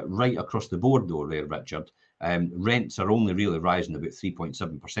you look at right across the board, though, there, Richard, rents are only really rising about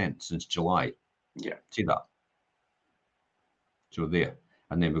 3.7% since July. Yeah. See that? So there.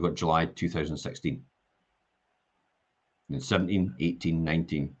 And then we've got July 2016. And 17, 18,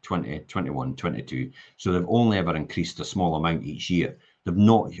 19, 20, 21, 22. So they've only ever increased a small amount each year. They've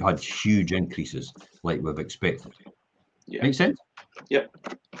not had huge increases like we've expected. Yeah. Make sense? Yep.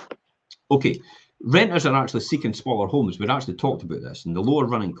 Okay. Renters are actually seeking smaller homes. We've actually talked about this, and the lower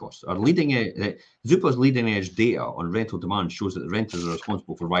running costs are leading. Zoopla's leading edge data on rental demand shows that the renters are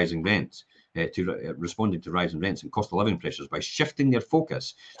responsible for rising rents, responding to rising rents and cost of living pressures by shifting their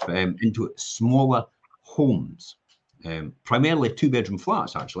focus into smaller homes, primarily 2-bedroom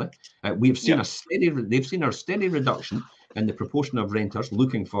flats. Actually, we've seen they've seen a steady reduction in the proportion of renters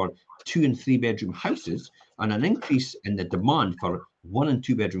looking for 2- and 3-bedroom houses, and an increase in the demand for 1- and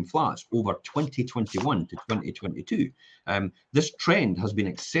 2-bedroom flats over 2021 to 2022. This trend has been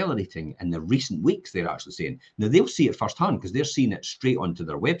accelerating in the recent weeks, they're actually saying. Now, they'll see it firsthand because they're seeing it straight onto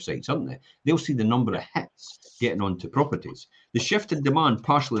their websites, aren't they? They'll see the number of hits getting onto properties. The shift in demand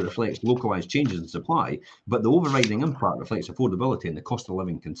partially reflects localised changes in supply, but the overriding impact reflects affordability and the cost of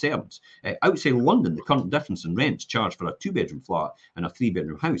living concerns. Outside London, the current difference in rents charged for a 2-bedroom flat and a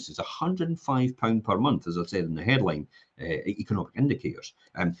 3-bedroom house is £105 per month, as I said in the headline, economic indicators,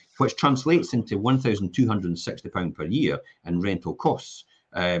 which translates into £1,260 per year in rental costs,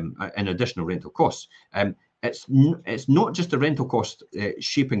 in additional rental costs. It's not just the rental cost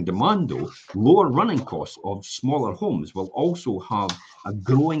shaping demand, though. Lower running costs of smaller homes will also have a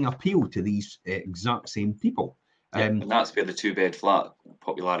growing appeal to these exact same people. And that's where the 2-bed flat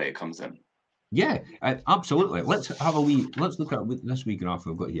popularity comes in. Yeah, absolutely. Let's look at this wee graph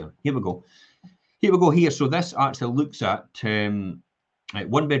we've got here. Here we go. So this actually looks at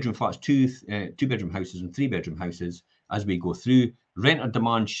 1-bedroom flats, 2-bedroom houses, and 3-bedroom houses as we go through. Renter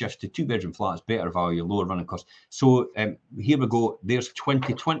demand shifts to 2-bedroom flats, better value, lower running costs. So here we go. There's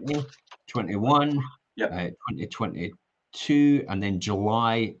 2020, 21, 2022, and then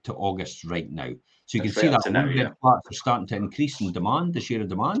July to August right now. So you can see that 1-bed flats are starting to increase in demand, the share of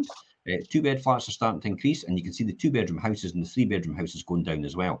demand. 2-bed flats are starting to increase, and you can see the 2-bedroom houses and the 3-bedroom houses going down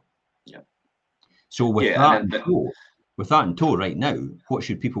as well. Yeah. So with that in tow right now, what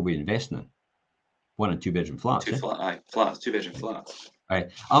should people be investing in? 1- and 2-bedroom flats. 2-bedroom flats.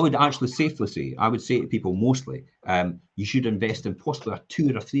 I would actually safely say, I would say to people mostly, you should invest in possibly a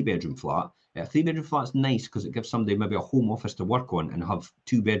 2- or a 3-bedroom flat. A 3-bedroom flat's nice because it gives somebody maybe a home office to work on and have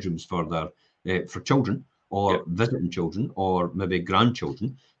 2 bedrooms for their for children or visiting children or maybe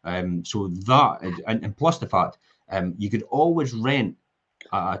grandchildren. So that, and plus the fact, you could always rent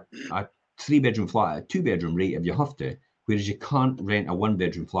a 3-bedroom flat at a 2-bedroom rate if you have to, whereas you can't rent a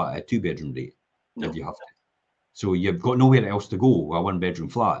 1-bedroom flat at a 2-bedroom rate if you have to. So you've got nowhere else to go. A 1-bedroom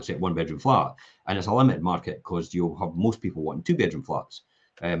flat, except 1-bedroom flat, and it's a limited market because you'll have most people wanting 2-bedroom flats.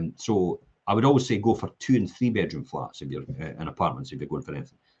 So I would always say go for 2- and 3-bedroom flats if you're in apartments, if you're going for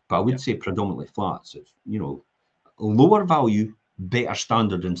anything. But I would say predominantly flats. It's, lower value, better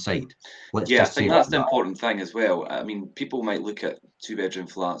standard inside. I think that's the important thing as well. I mean, people might look at 2-bedroom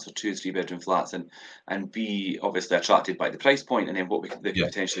flats or 2- or 3-bedroom flats and be obviously attracted by the price point and then what they could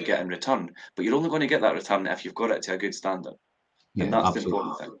potentially get in return. But you're only going to get that return if you've got it to a good standard. And that's the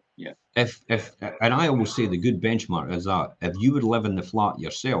important thing. Yeah. And I always say the good benchmark is that if you would live in the flat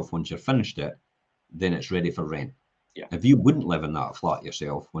yourself once you've finished it, then it's ready for rent. Yeah. If you wouldn't live in that flat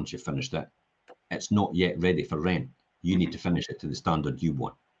yourself once you've finished it, it's not yet ready for rent. You need to finish it to the standard you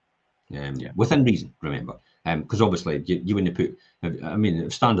want. Within reason, remember, because obviously you wouldn't put. I mean,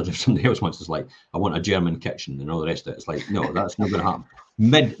 standard if somebody else wants is like, I want a German kitchen and all the rest of it. It's like, no, that's not going to happen.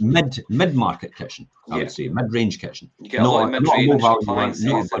 Mid market kitchen, I would say, mid-range kitchen. You get a lot of mid-range not a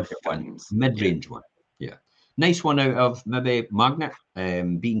budget one, mid-range one. Yeah. Nice one out of maybe Magnet,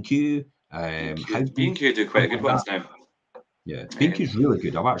 B&Q, Howden. B&Q do quite a good ones now. Yeah, B&Q's really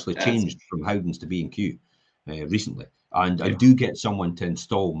good. I've actually changed from Howden's to B&Q recently. And I do get someone to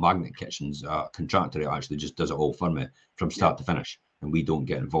install Magnet kitchens, a contractor who actually just does it all for me from start to finish. And we don't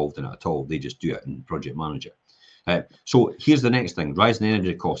get involved in it at all. They just do it and project manage it. So here's the next thing. Rising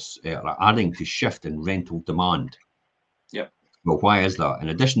energy costs are adding to shift in rental demand. Yeah. Well, why is that? In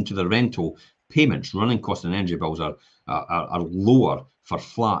addition to the rental payments, running costs and energy bills are lower for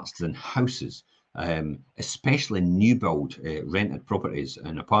flats than houses, especially new build rented properties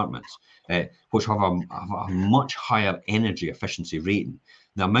and apartments, which have a much higher energy efficiency rating.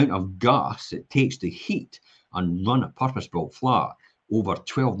 The amount of gas it takes to heat and run a purpose-built flat over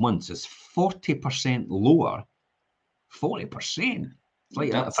 12 months is 40% lower. 40%. It's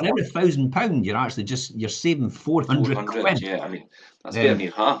like for every £1,000, you're saving 400 quid. Yeah, I mean that's very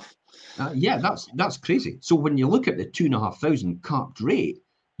near half. Yeah, that's crazy. So when you look at the 2,500 capped rate,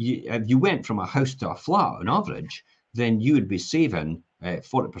 if you went from a house to a flat on average, then you would be saving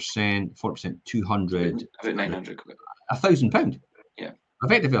 40%, 200, about 900 quid. £1,000. Yeah,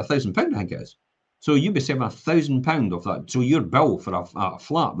 effectively £1,000, I think it is. So you'd be saving £1,000 of that. So your bill for a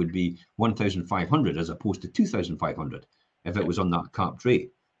flat would be 1,500 as opposed to 2,500 if it was on that capped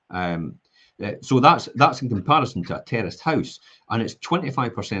rate. So that's in comparison to a terraced house, and it's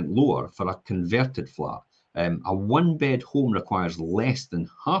 25% lower for a converted flat. A one-bed home requires less than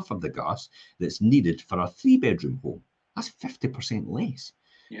half of the gas that's needed for a three-bedroom home. That's 50% less.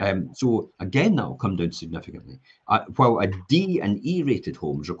 Yeah. So again, that will come down significantly. While a D and E rated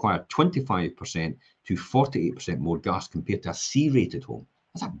homes require 25% to 48% more gas compared to a C rated home.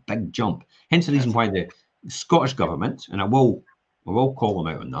 That's a big jump. Hence the reason why the Scottish government, and I will call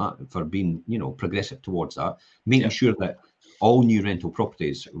them out on that for being, progressive towards that, making sure that all new rental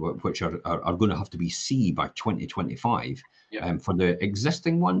properties, which are going to have to be C by 2025, for the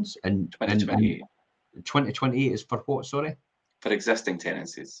existing ones, and 2028 is for what? Sorry. For existing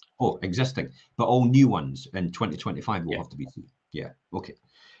tenancies. Oh, existing. But all new ones in 2025 will have to be C. Yeah, okay.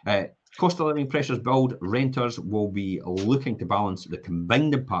 Cost of living pressures build. Renters will be looking to balance the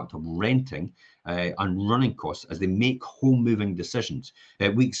combined impact of renting and running costs as they make home moving decisions.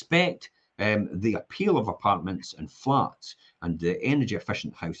 We expect the appeal of apartments and flats and the energy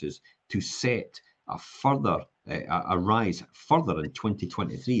efficient houses to set a further a rise further in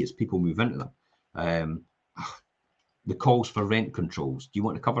 2023 as people move into them. The calls for rent controls. Do you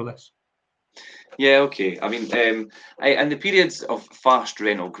want to cover this? Yeah, okay. I mean, in the periods of fast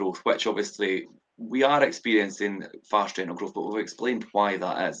rental growth, which obviously we are experiencing fast rental growth, but we've explained why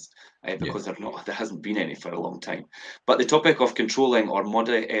that is, because there hasn't been any for a long time. But the topic of controlling or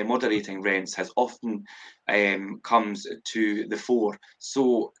moderating rents has often comes to the fore.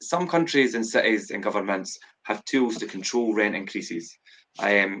 So some countries and cities and governments have tools to control rent increases,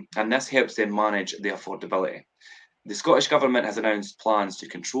 and this helps them manage the affordability. The Scottish Government has announced plans to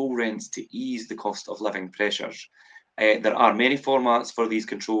control rents to ease the cost of living pressures. There are many formats for these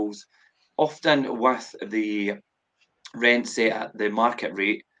controls, often with the rent set at the market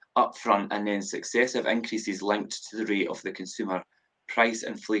rate upfront and then successive increases linked to the rate of the consumer price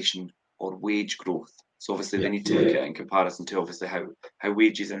inflation or wage growth. So obviously they need to look at it in comparison to obviously how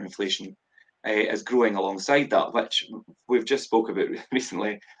wages and inflation is growing alongside that, which we've just spoke about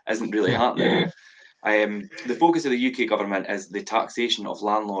recently isn't really happening. The focus of the UK government is the taxation of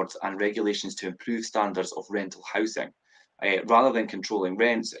landlords and regulations to improve standards of rental housing. Rather than controlling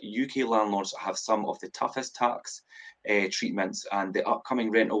rents, UK landlords have some of the toughest tax treatments, and the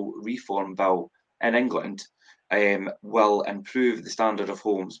upcoming rental reform bill in England will improve the standard of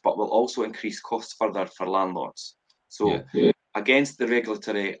homes, but will also increase costs further for landlords. So, against the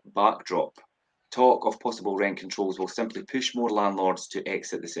regulatory backdrop, talk of possible rent controls will simply push more landlords to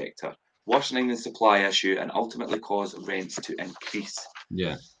exit the sector, worsening the supply issue and ultimately cause rents to increase.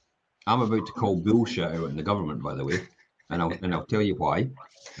 Yeah, I'm about to call bullshit out in the government, by the way, and I'll tell you why.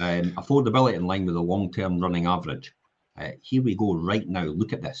 Affordability in line with the long-term running average. Here we go right now.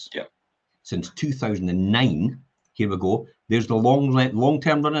 Look at this. Yeah. Since 2009, here we go. There's the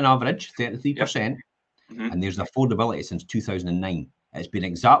long-term running average, 33%, and there's the affordability since 2009. It's been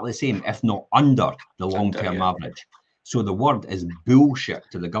exactly the same, if not under the long-term average. So the word is bullshit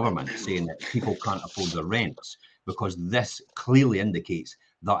to the government saying that people can't afford their rents, because this clearly indicates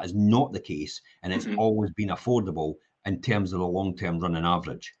that is not the case, and it's always been affordable in terms of the long-term running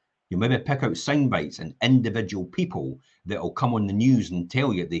average. You maybe pick out sound bites and individual people that will come on the news and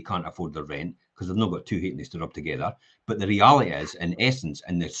tell you they can't afford their rent because they've not got two halfpennies to rub together. But the reality is, in essence,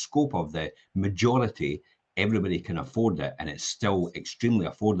 in the scope of the majority, everybody can afford it, and it's still extremely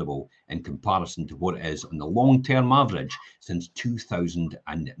affordable in comparison to what it is on the long-term average since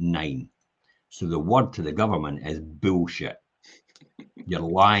 2009. So the word to the government is bullshit. You're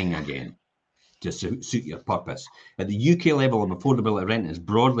lying again to suit your purpose. At the UK level of affordability rent is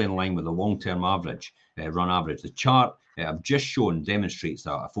broadly in line with the long-term average, run average. The chart I've just shown demonstrates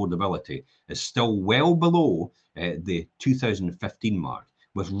that affordability is still well below the 2015 mark.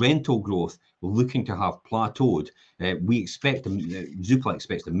 With rental growth looking to have plateaued, we expect, Zoopla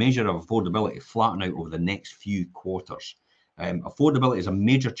expects the measure of affordability to flatten out over the next few quarters. Affordability is a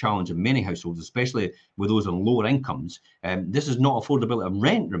major challenge in many households, especially with those on lower incomes. This is not affordability of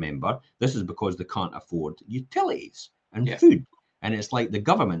rent, remember. This is because they can't afford utilities and food. And it's like the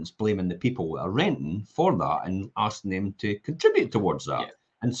government's blaming the people that are renting for that and asking them to contribute towards that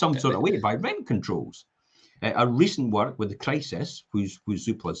in some sort of way by rent controls. Our recent work with the crisis, whose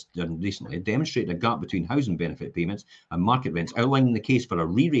Zoopla's done recently, demonstrated a gap between housing benefit payments and market rents, outlining the case for a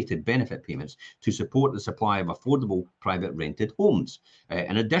re-rated benefit payments to support the supply of affordable private rented homes.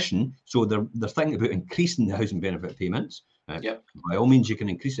 In addition, so they're thinking about increasing the housing benefit payments. By all means, you can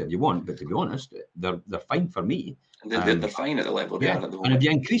increase it if you want, but to be honest, they're fine for me. They're fine at the level they are at the moment. And if you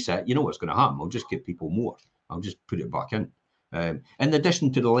increase it, you know what's going to happen. I'll just give people more. I'll just put it back in. In addition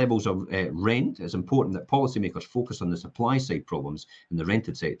to the levels of rent, it's important that policymakers focus on the supply side problems in the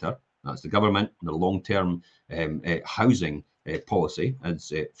rented sector. That's the government. The long-term housing policy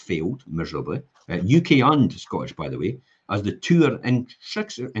has failed miserably. UK and Scottish, by the way, as the two are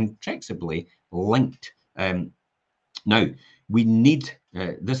inextricably linked. Now, we need,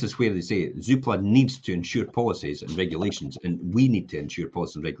 this is where they say Zoopla needs to ensure policies and regulations, and we need to ensure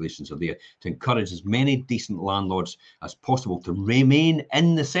policies and regulations are there to encourage as many decent landlords as possible to remain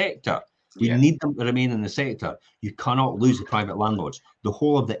in the sector. We need them to remain in the sector. You cannot lose the private landlords. The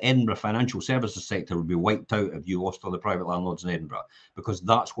whole of the Edinburgh financial services sector would be wiped out if you lost all the private landlords in Edinburgh, because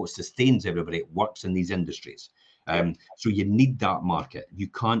that's what sustains everybody. It works in these industries. So you need that market. You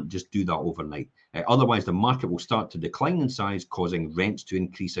can't just do that overnight. Otherwise, the market will start to decline in size, causing rents to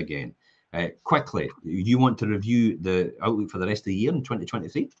increase again. Quickly, you want to review the outlook for the rest of the year in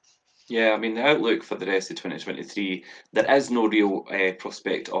 2023? Yeah, I mean, the outlook for the rest of 2023, there is no real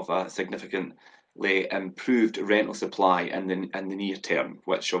prospect of a significantly improved rental supply in the near term,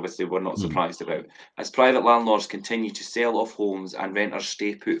 which obviously we're not surprised about, as private landlords continue to sell off homes and renters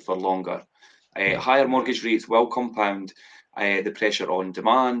stay put for longer. Higher mortgage rates will compound the pressure on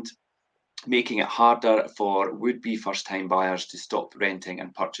demand, making it harder for would-be first-time buyers to stop renting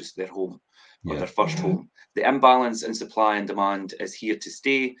and purchase their home or their first home. The imbalance in supply and demand is here to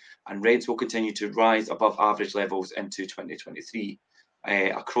stay, and rents will continue to rise above average levels into 2023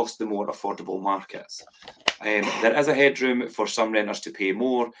 across the more affordable markets. There is a headroom for some renters to pay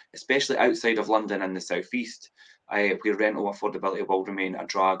more, especially outside of London and the southeast, where rental affordability will remain a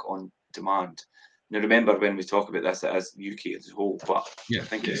drag on demand. Now, remember, when we talk about this, it is UK as a whole, but I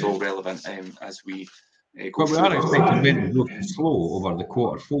think it's all relevant as we go through. We are expecting rental growth to slow over the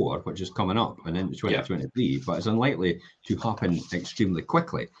Q4, which is coming up, and into 2023, but it's unlikely to happen extremely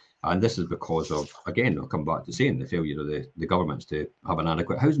quickly. And this is because of, again, I'll come back to saying the failure of the governments to have an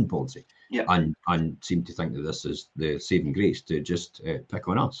adequate housing policy, and seem to think that this is the saving grace to just pick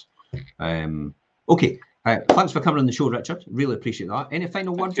on us. Okay. Thanks for coming on the show, Richard. Really appreciate that. Any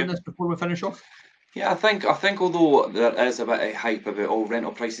final words on this before we finish off? Yeah, I think although there is a bit of hype about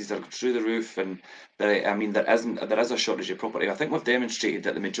rental prices are through the roof, and there is a shortage of property, I think we've demonstrated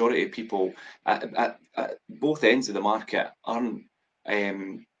that the majority of people at both ends of the market aren't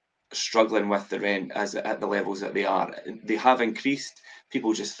struggling with the rent at the levels that they are. They have increased.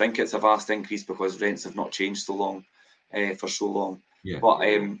 People just think it's a vast increase because rents have not changed so long for so long. But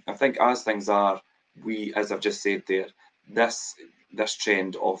I think as things are, we, as I've just said there, this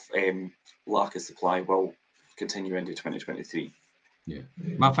trend of lack of supply will continue into 2023. Yeah.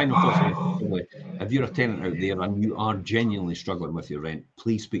 My final thoughts is, if you're a tenant out there and you are genuinely struggling with your rent,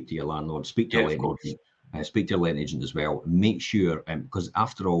 please speak to your landlord, speak to your letting agent. Speak to your letting agent as well. Make sure, because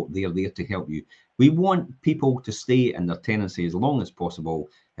after all, they're there to help you. We want people to stay in their tenancy as long as possible.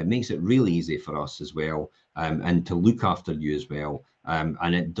 It makes it really easy for us as well, and to look after you as well,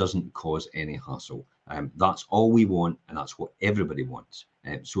 and it doesn't cause any hassle. That's all we want, and that's what everybody wants.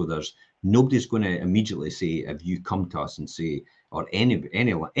 So nobody's going to immediately say, if you come to us and say, or any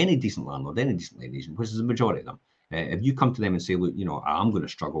decent landlord, any decent letting agent, which is the majority of them, if you come to them and say, look, I'm going to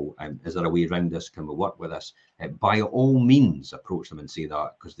struggle, is there a way around this? Can we work with this? By all means, approach them and say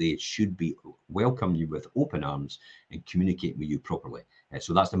that, because they should welcome you with open arms and communicate with you properly.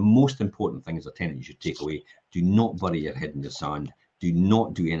 So that's the most important thing as a tenant you should take away. Do not bury your head in the sand. Do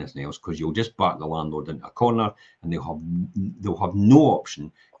not do anything else, because you'll just back the landlord into a corner, and they'll have no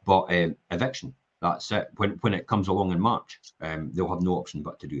option but eviction. That's it. When it comes along in March, they'll have no option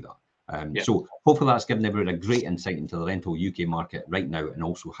but to do that. So hopefully that's given everyone a great insight into the rental UK market right now, and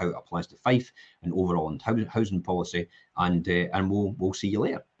also how it applies to Fife and overall in housing policy. And we'll see you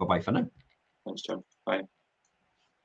later. Bye bye for now. Thanks, John. Bye.